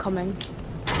 I'm not coming.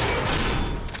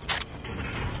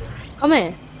 Come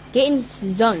here. Get in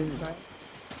zone, bro.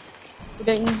 You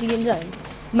don't need to get in zone.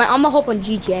 Mate, I'm gonna hop on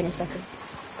GTA in a second.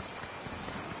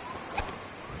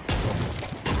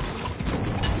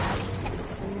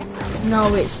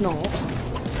 No, it's not.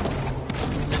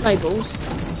 Snowballs.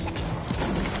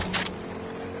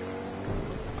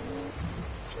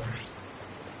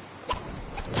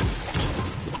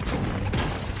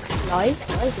 Lies.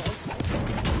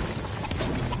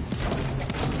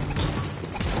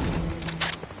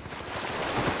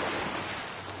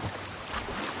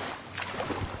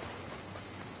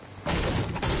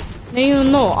 No, you're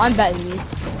not. I'm better than you.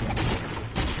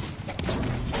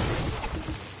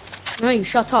 No, you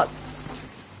shut up.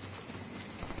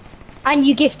 And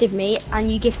you gifted me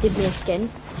a skin.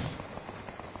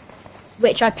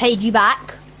 Which I paid you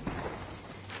back.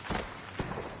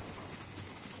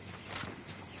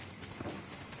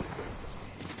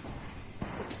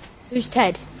 Who's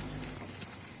Ted?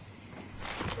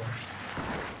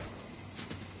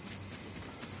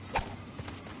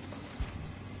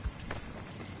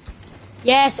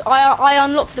 Yes, I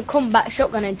unlocked the combat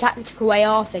shotgun and tactical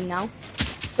AR thing now.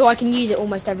 So I can use it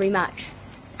almost every match.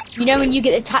 You know when you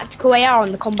get the tactical AR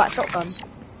on the combat shotgun?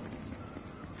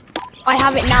 I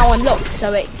have it now unlocked,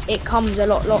 so it comes a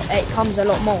lot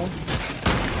more.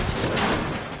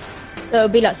 So it'll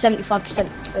be like 75%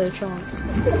 chance.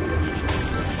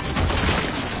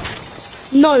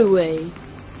 No way.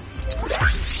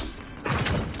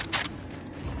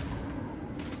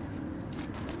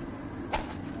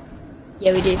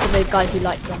 Yeah, we do, for the guys who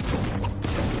like us.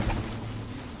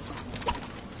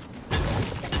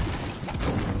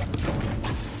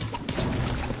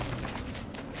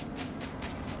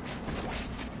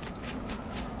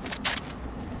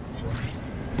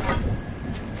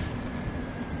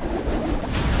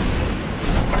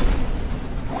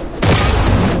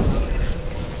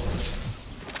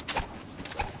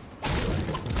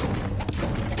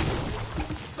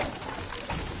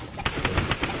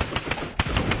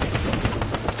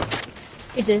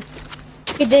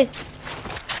 Get it.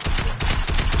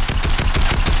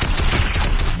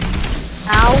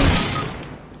 Ow.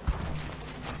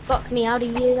 Fuck me, how do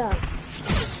you do that?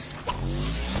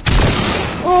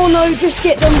 Oh no, just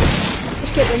get them.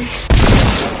 Just get them.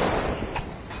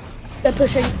 They're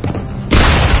pushing.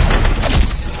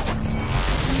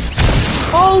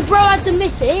 Oh bro, I had the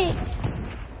mythic.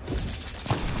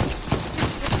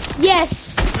 Yes.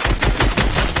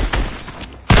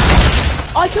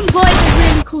 I can buy a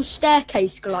really cool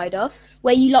staircase glider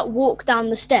where you like walk down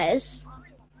the stairs.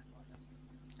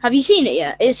 Have you seen it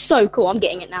yet? It's so cool. I'm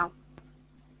getting it now.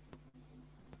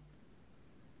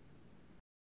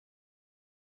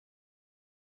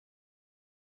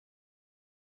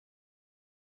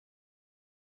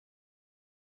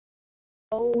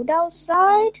 Cold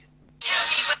outside.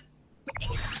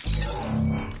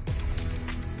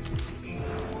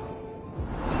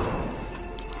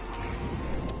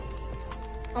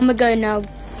 I'm gonna go now.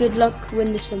 Good luck,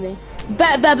 win this for me.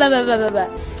 Bet.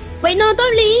 Wait, no,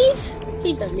 don't leave.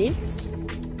 Please don't leave.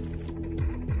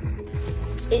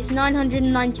 It's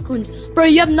 990 coins. Bro,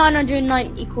 you have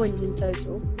 990 coins in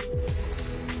total.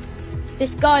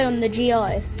 This guy on the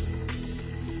GI.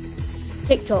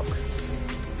 TikTok.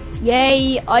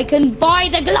 Yay, I can buy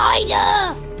the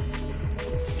glider!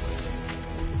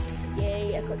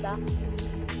 Yay, I got that.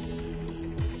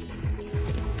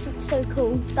 That's so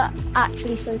cool. That's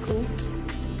actually so cool.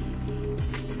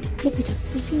 Look at that.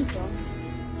 You see that?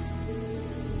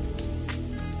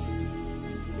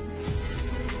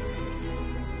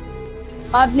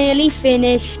 I've nearly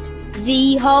finished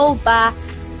the whole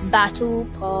battle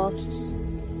pass.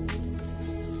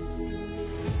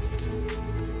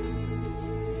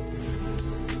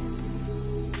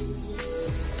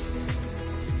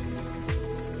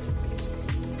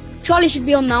 Charlie should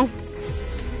be on now.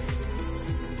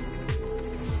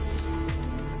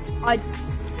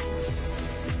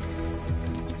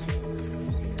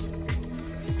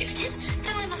 If it is,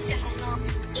 then I must get on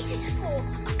 9. Is it for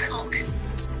a cock?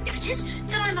 If it is,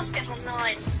 then I must get on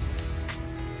 9.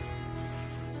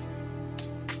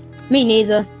 Me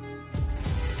neither.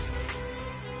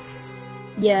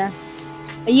 Yeah.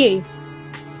 Are you?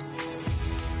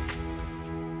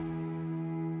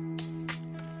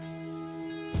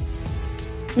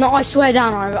 No, I swear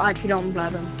down, I actually don't play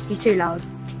him. He's too loud.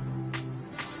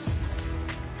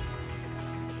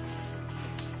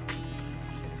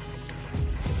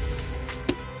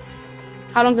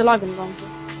 How long's the live been going for?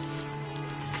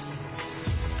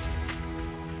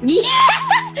 Yeah!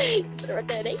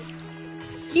 Do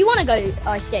you want to go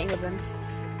ice skating with him?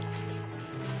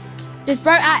 Does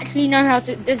bro actually know how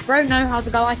to? Does bro know how to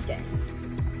go ice skating?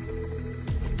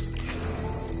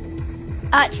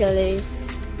 Actually,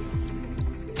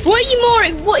 what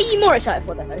are you more excited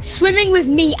for though? Swimming with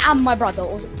me and my brother,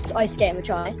 or ice skating with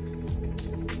Charlie?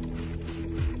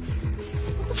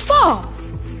 What the fuck?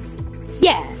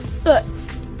 Yeah, but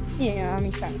yeah, I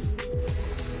mean, fair enough.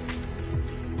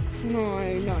 No.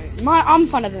 I'm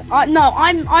funner than. No,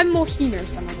 I'm more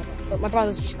humorous than my brother, but my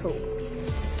brother's just cool.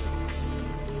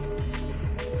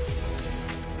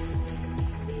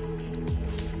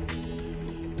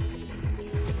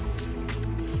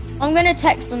 I'm gonna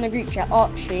text on the group chat,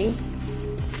 Archie.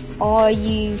 Are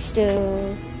you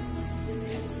still?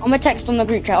 I'm gonna text on the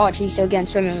group chat, Archie. You still getting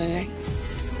swimming with me?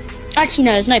 Actually,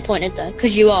 no. There's no point, is there?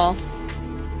 Because you are.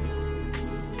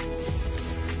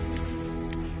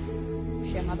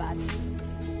 Shit, my bad.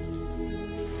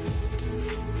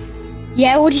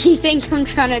 Yeah, what do you think I'm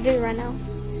trying to do right now?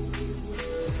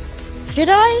 Should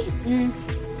I?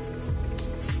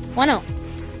 Why not?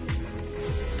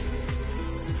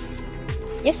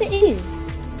 Yes, it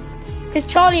is. Because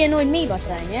Charlie annoyed me by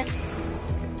saying it.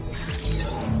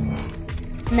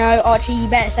 No, Archie, you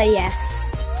better say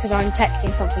yes. Because I'm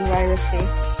texting something very risky.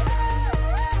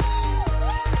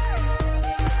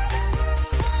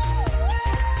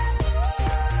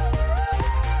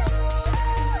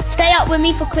 Stay up with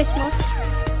me for Christmas.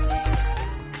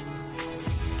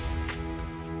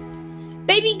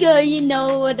 Baby girl, you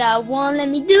know what I want. Let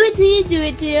me do it to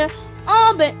you,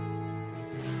 Oh, but...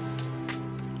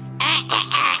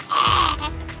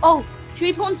 Oh, should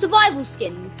we put on survival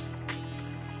skins?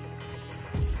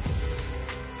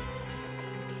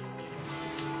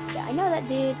 Yeah, I know that,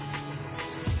 dude.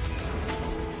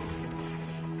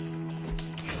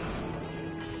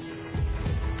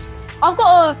 I've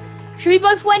got a... Should we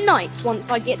both wear knights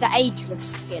once I get the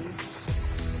ageless skin?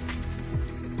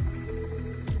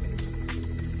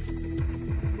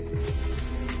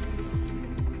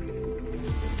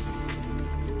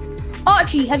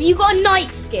 Archie, have you got a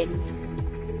knight skin?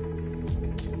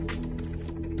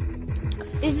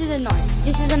 This is a knight.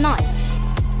 This is a knight.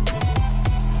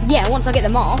 Yeah, once I get the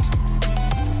mask.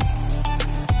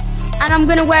 And I'm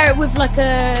gonna wear it with like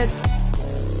a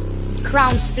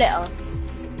crown splitter.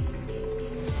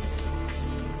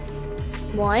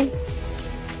 Why?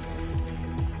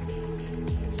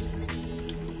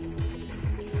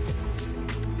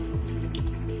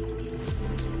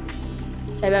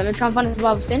 Okay, but I'm gonna try and find a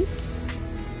survival skin.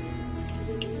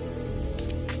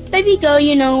 Baby girl,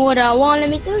 you know what I want. Let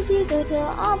me do you,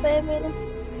 oh baby.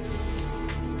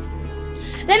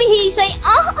 Let me hear you say,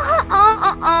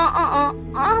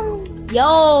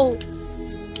 Yo,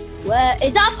 where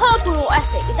is that purple or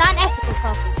epic? Is that an epic or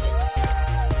purple skin?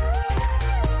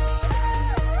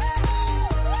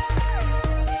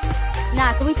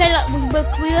 Nah, can we play like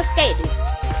can we skate dudes?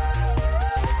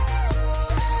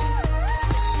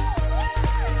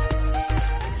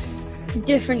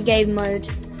 different game mode.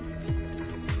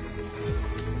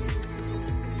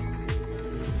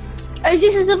 Oh, is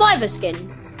this a survivor skin?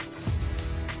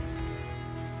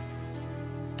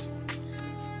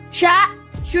 Chat,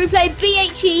 should we play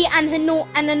BHE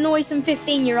and annoy some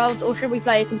 15-year-olds, or should we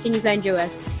continue playing duo? Wait,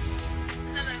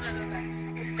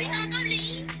 no, don't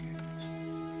leave.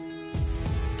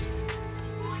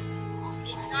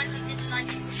 It's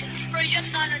 996. Bro, you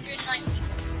have 990.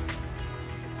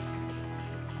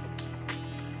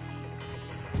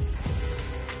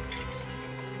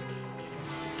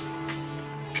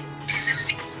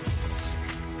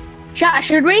 Chat,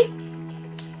 should we?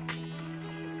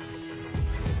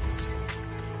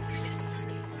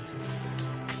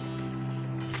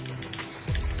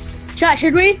 Chat,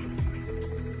 should we?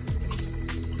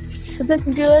 Should we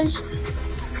play duos?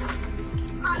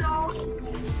 Hello.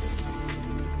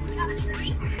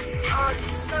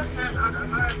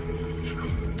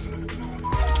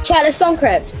 Chat, let's go on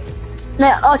Crev. No,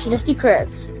 Archie, let's do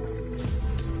Crev.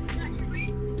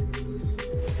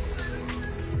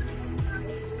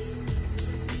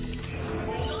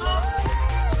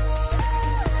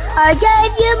 I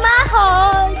gave you my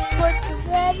heart,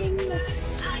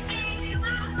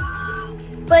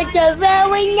 but the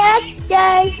very next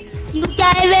day, you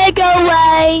gave it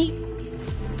away.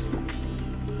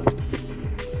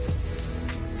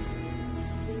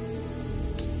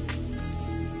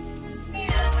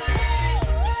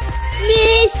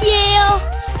 Miss you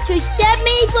to save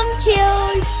me from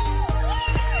tears.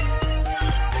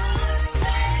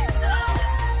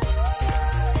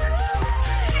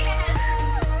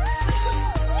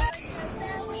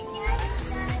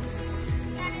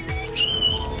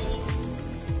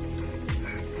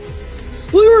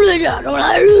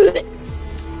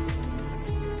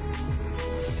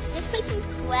 Let's play some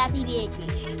crappy BHE.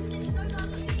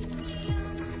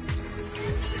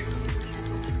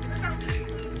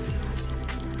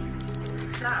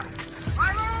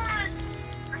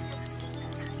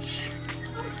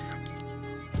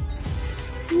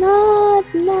 Not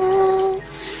now.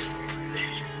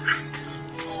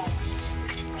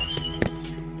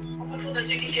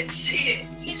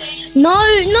 No,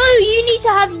 you need to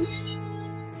have.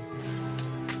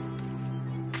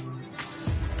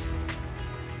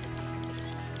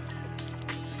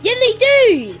 Yeah, they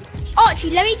do. Archie,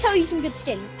 let me tell you some good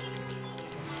skin.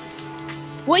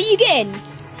 What are you getting?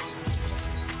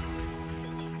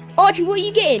 Archie, what are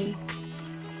you getting?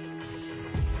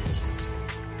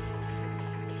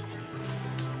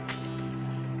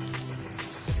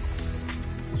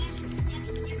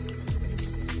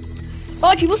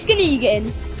 Archie, what skin are you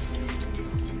getting?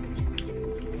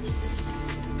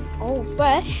 Oh,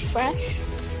 fresh.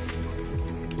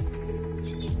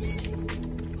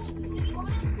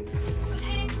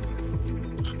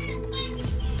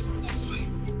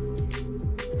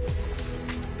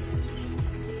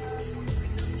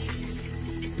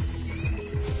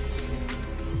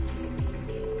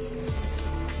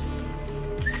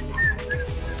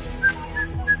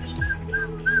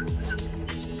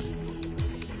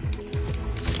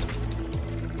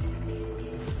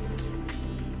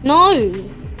 No.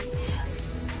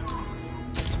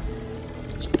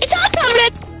 It's our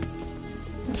tablet.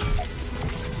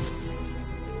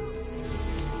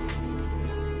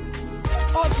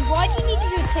 Archie, why do you need to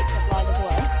do a TikTok live as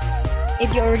well?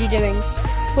 If you're already doing.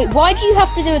 Wait, why do you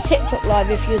have to do a TikTok live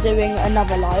if you're doing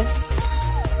another live?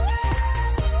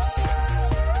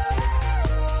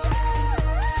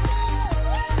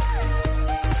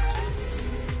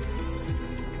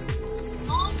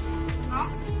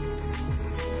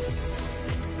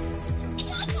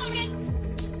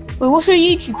 Wait, what's your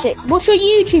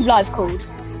YouTube live called?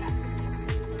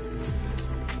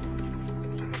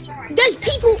 There's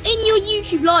people in your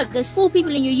YouTube live. There's 4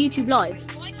 people in your YouTube live.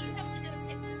 Why do you have to do a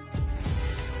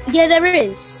TikTok? Yeah, there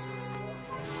is.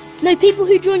 No, people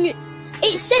who join you.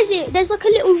 It says it. There's like a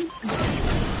little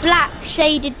black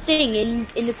shaded thing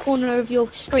in the corner of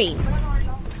your screen.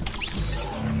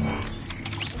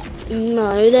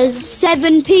 No, there's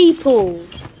 7 people.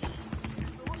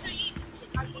 What's your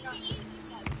YouTube?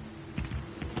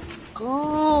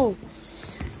 Oh,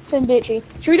 Finn Bitchy.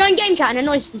 Should we go in game chat and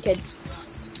annoy some kids?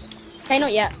 Okay,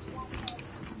 not yet.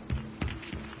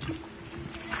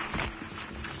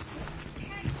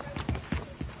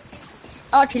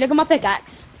 Archie, look at my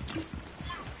pickaxe.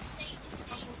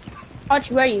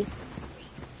 Archie, where are you?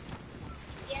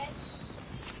 Yes.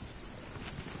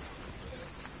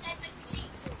 There's 7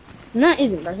 people. No, it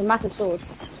isn't. There's a massive sword.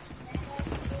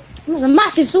 There's a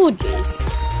massive sword, G.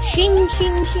 Shing,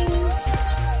 shing, shing.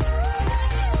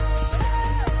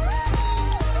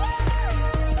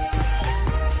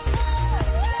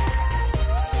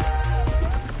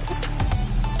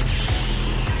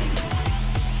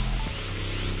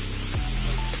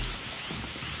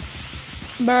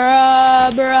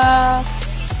 Bruh.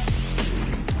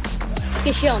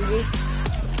 Get shit on you.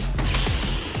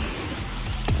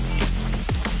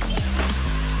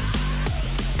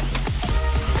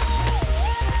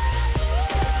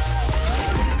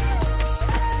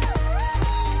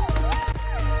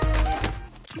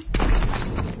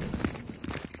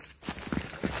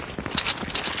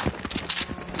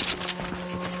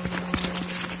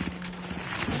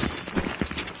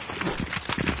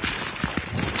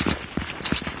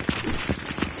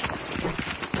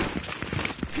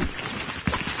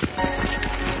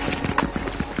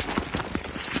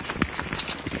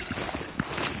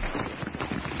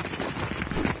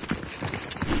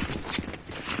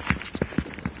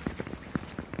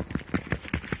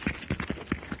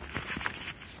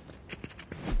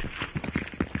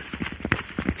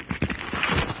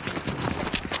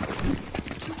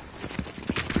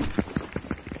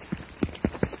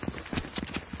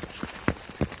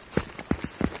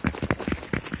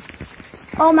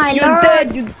 Oh my You're lord.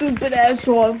 dead, you stupid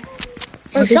asshole.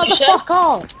 Bro, shut the fuck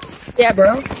up. Yeah,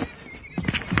 bro.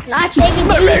 Nah, actually,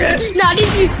 nah,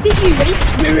 this is you,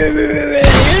 ready?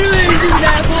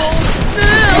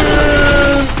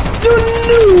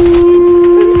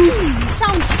 You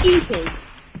sound stupid.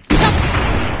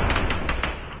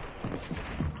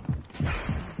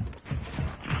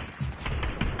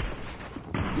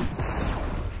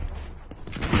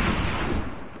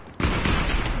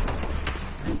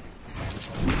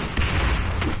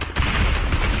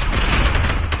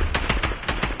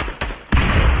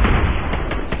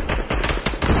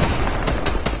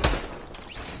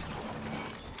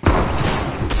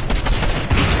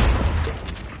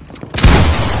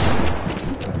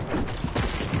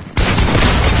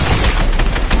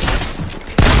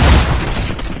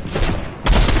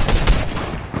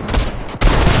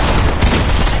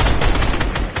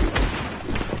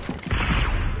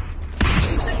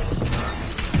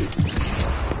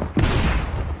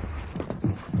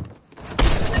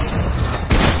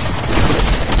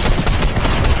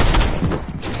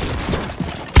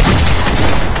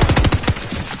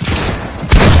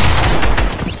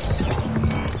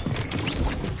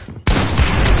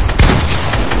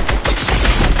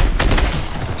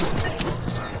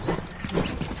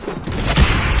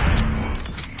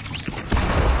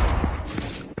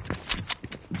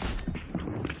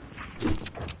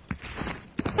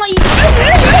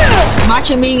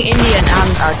 Imagine being Indian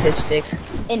and autistic.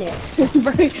 In it,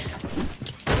 bro.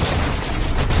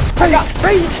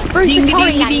 Bro, Ding, the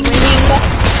ding, ding, ding,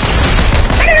 ding.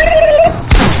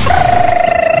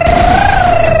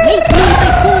 Make me my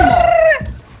Kuma.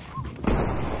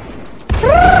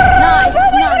 No,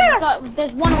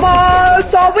 there's one autistic.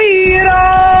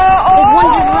 There's one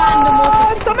just random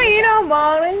autistic.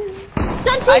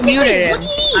 Santa, I what do muted you him. mean?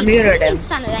 I muted him.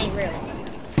 Santa ain't real.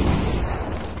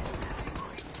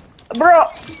 Bro,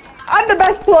 I'm the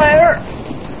best player.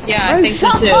 Yeah, I Bro, think so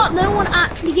shut too. up! No one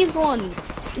actually gives one. Wait,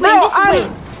 Bro, is this I'm-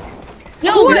 win? Yo.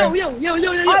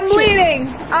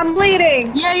 I'm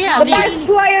leading. Yeah, The lead. best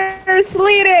player is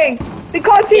leading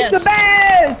because he's Yes. the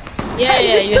best. Yeah,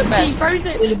 you're the Pussy. best.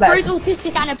 You're the Bro's best.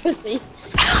 autistic and a pussy.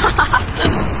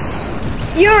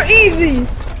 You're easy.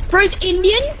 Bro's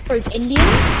Indian. Bro's a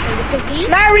pussy.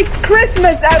 Merry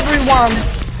Christmas, everyone.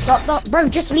 Shut up, bro.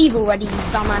 Just leave already, you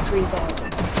dumbass retard.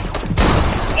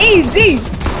 Easy.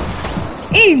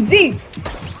 Easy,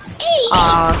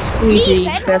 Leave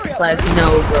then, that's hurry like up, no,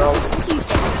 girls.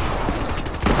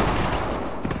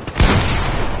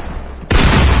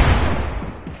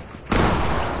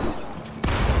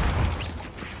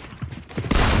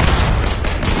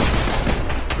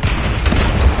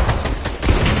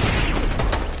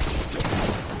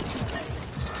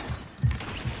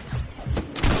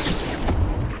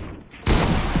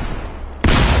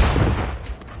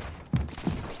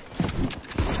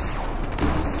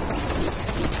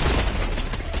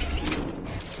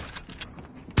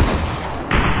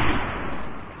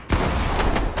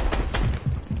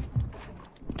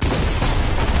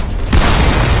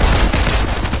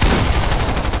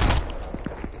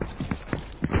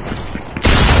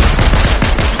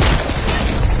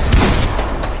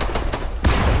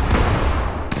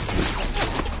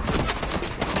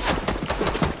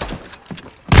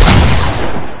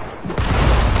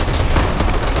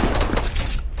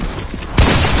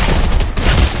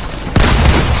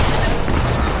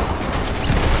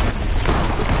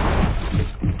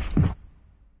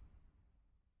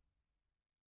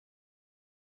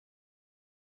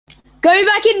 Go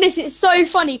back in this. It's so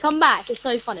funny. Come back. It's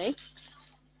so funny.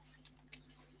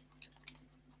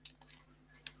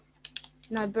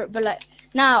 No, but like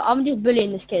now I'm just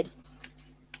bullying this kid.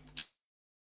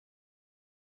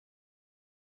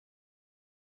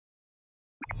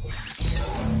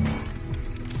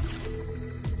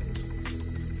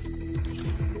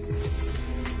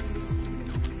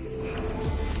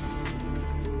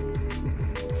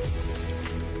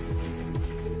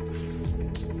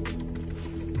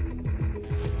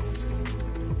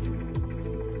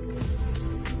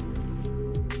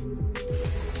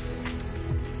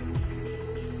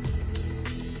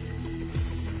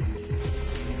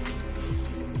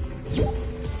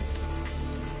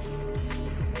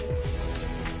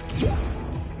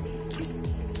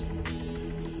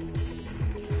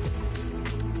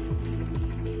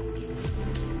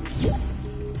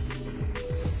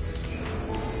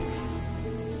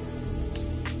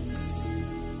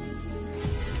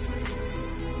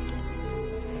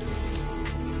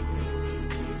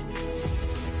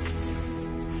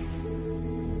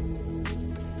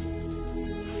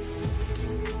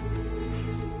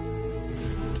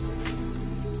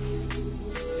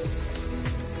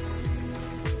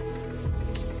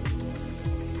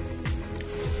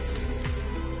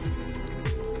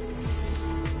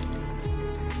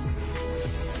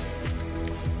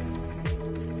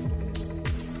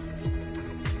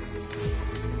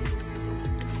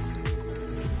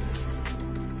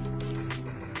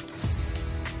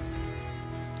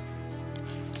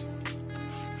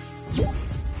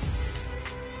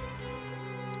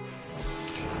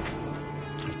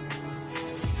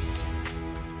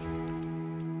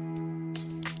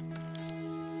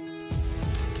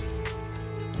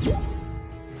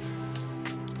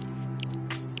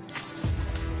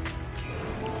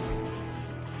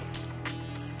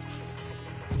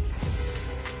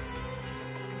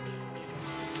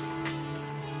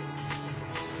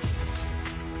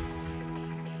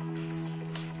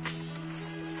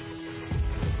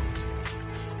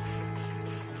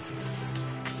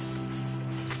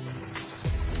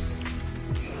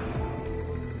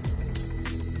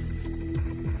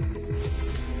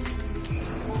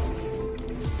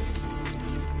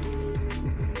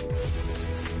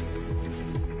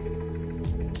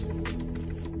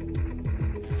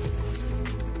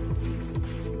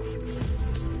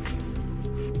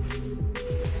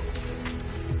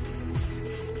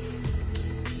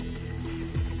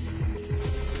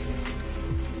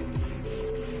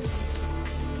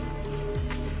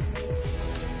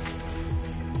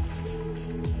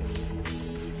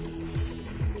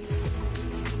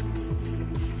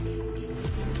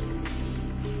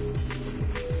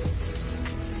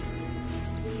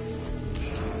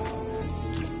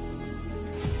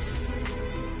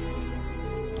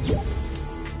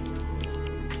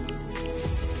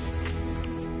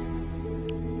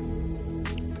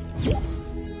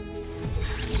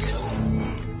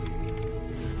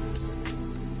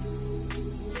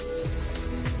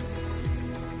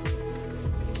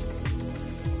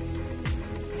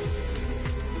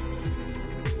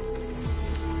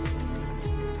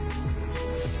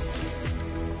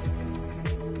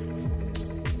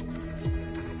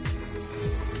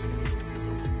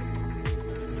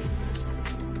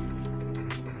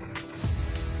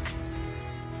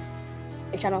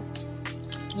 Channel.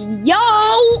 Yo!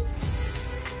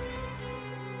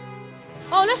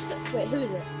 Oh, let's go. Wait, who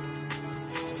is it?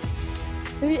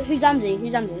 Who's Amzi?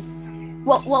 Who's Amzi?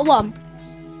 What one?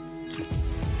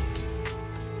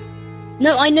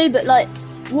 No, I know, but like,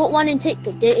 what one in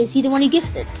TikTok? Is he the one who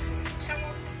gifted?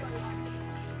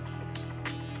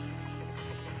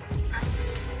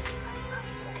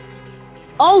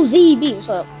 Oh, ZB, what's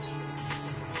up?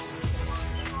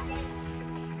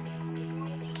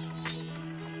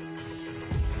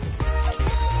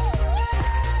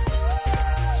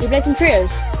 Should we play some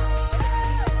trios?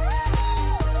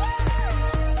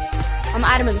 I'm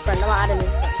Adam as a friend. No, bro,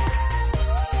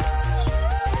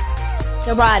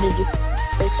 I added you.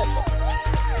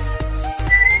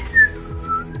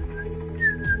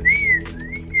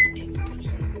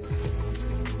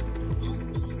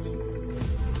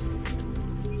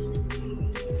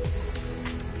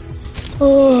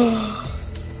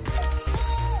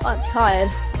 I'm tired.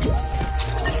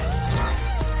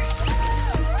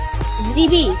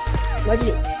 ZB, where'd you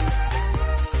leave?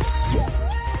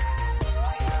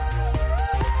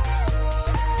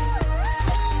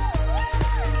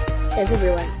 They probably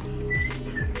went.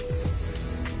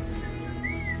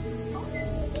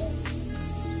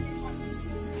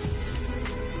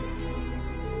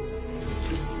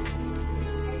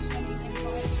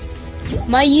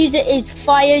 My user is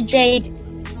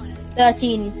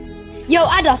FireJade13. Yo,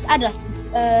 add us.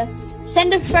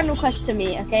 Send a friend request to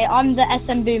me, okay? I'm the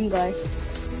SM Boom guy.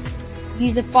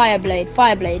 User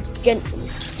Fireblade, Jensen.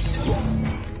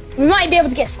 We might be able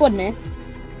to get squad now.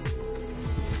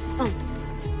 Oh.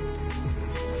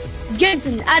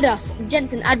 Jensen, add us.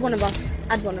 Jensen, add one of us.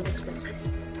 Please.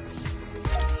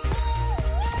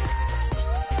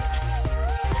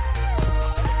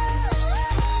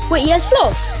 Wait, he has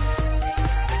floss?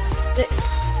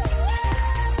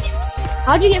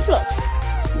 How'd you get floss?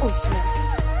 Oh, no.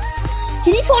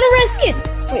 Can you find a rare skin?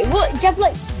 Wait, what? Do you have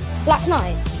like Black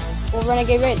Knight or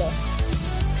Renegade Raider?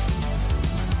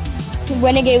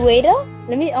 Renegade Raider?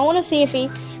 I want to see if he.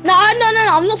 No,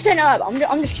 I'm not setting it up.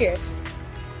 I'm just curious.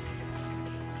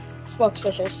 Spark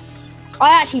Suspicious.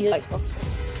 I actually like Spark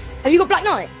Suspicious. Have you got Black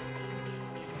Knight?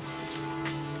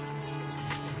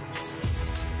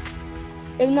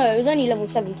 Oh, no, it was only level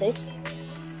 70.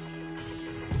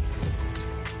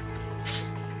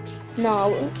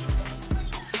 No.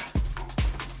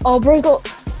 Oh, bro, got.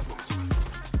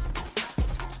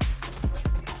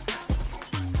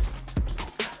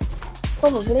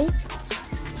 Probably.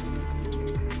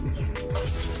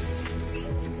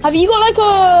 Have you got like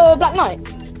a Black Knight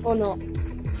or not?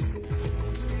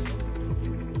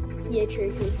 Yeah,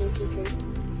 true.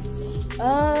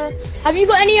 Have you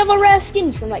got any other rare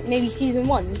skins from like maybe season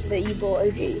 1 that you bought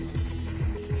OG?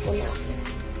 Or not?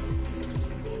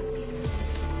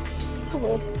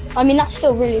 Probably. I mean, that's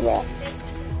still really rare.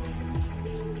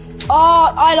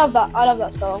 Oh, I love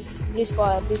that style. Blue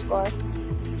Squire.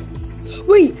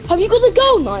 Wait, have you got the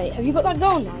girl night? Have you got that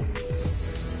girl night?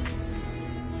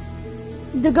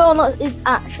 The girl night is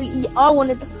actually. I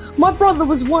wanted. My brother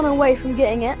was one away from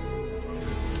getting it.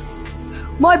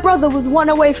 My brother was one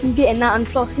away from getting that, and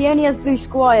Floss. He only has Blue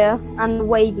Squire and the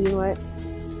Wavy emote.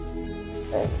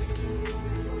 So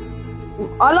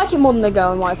I like it more than the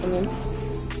girl, in my opinion.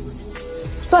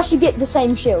 Plus, you get the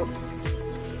same shield.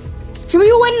 Should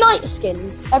we all wear night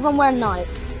skins? Everyone wear night.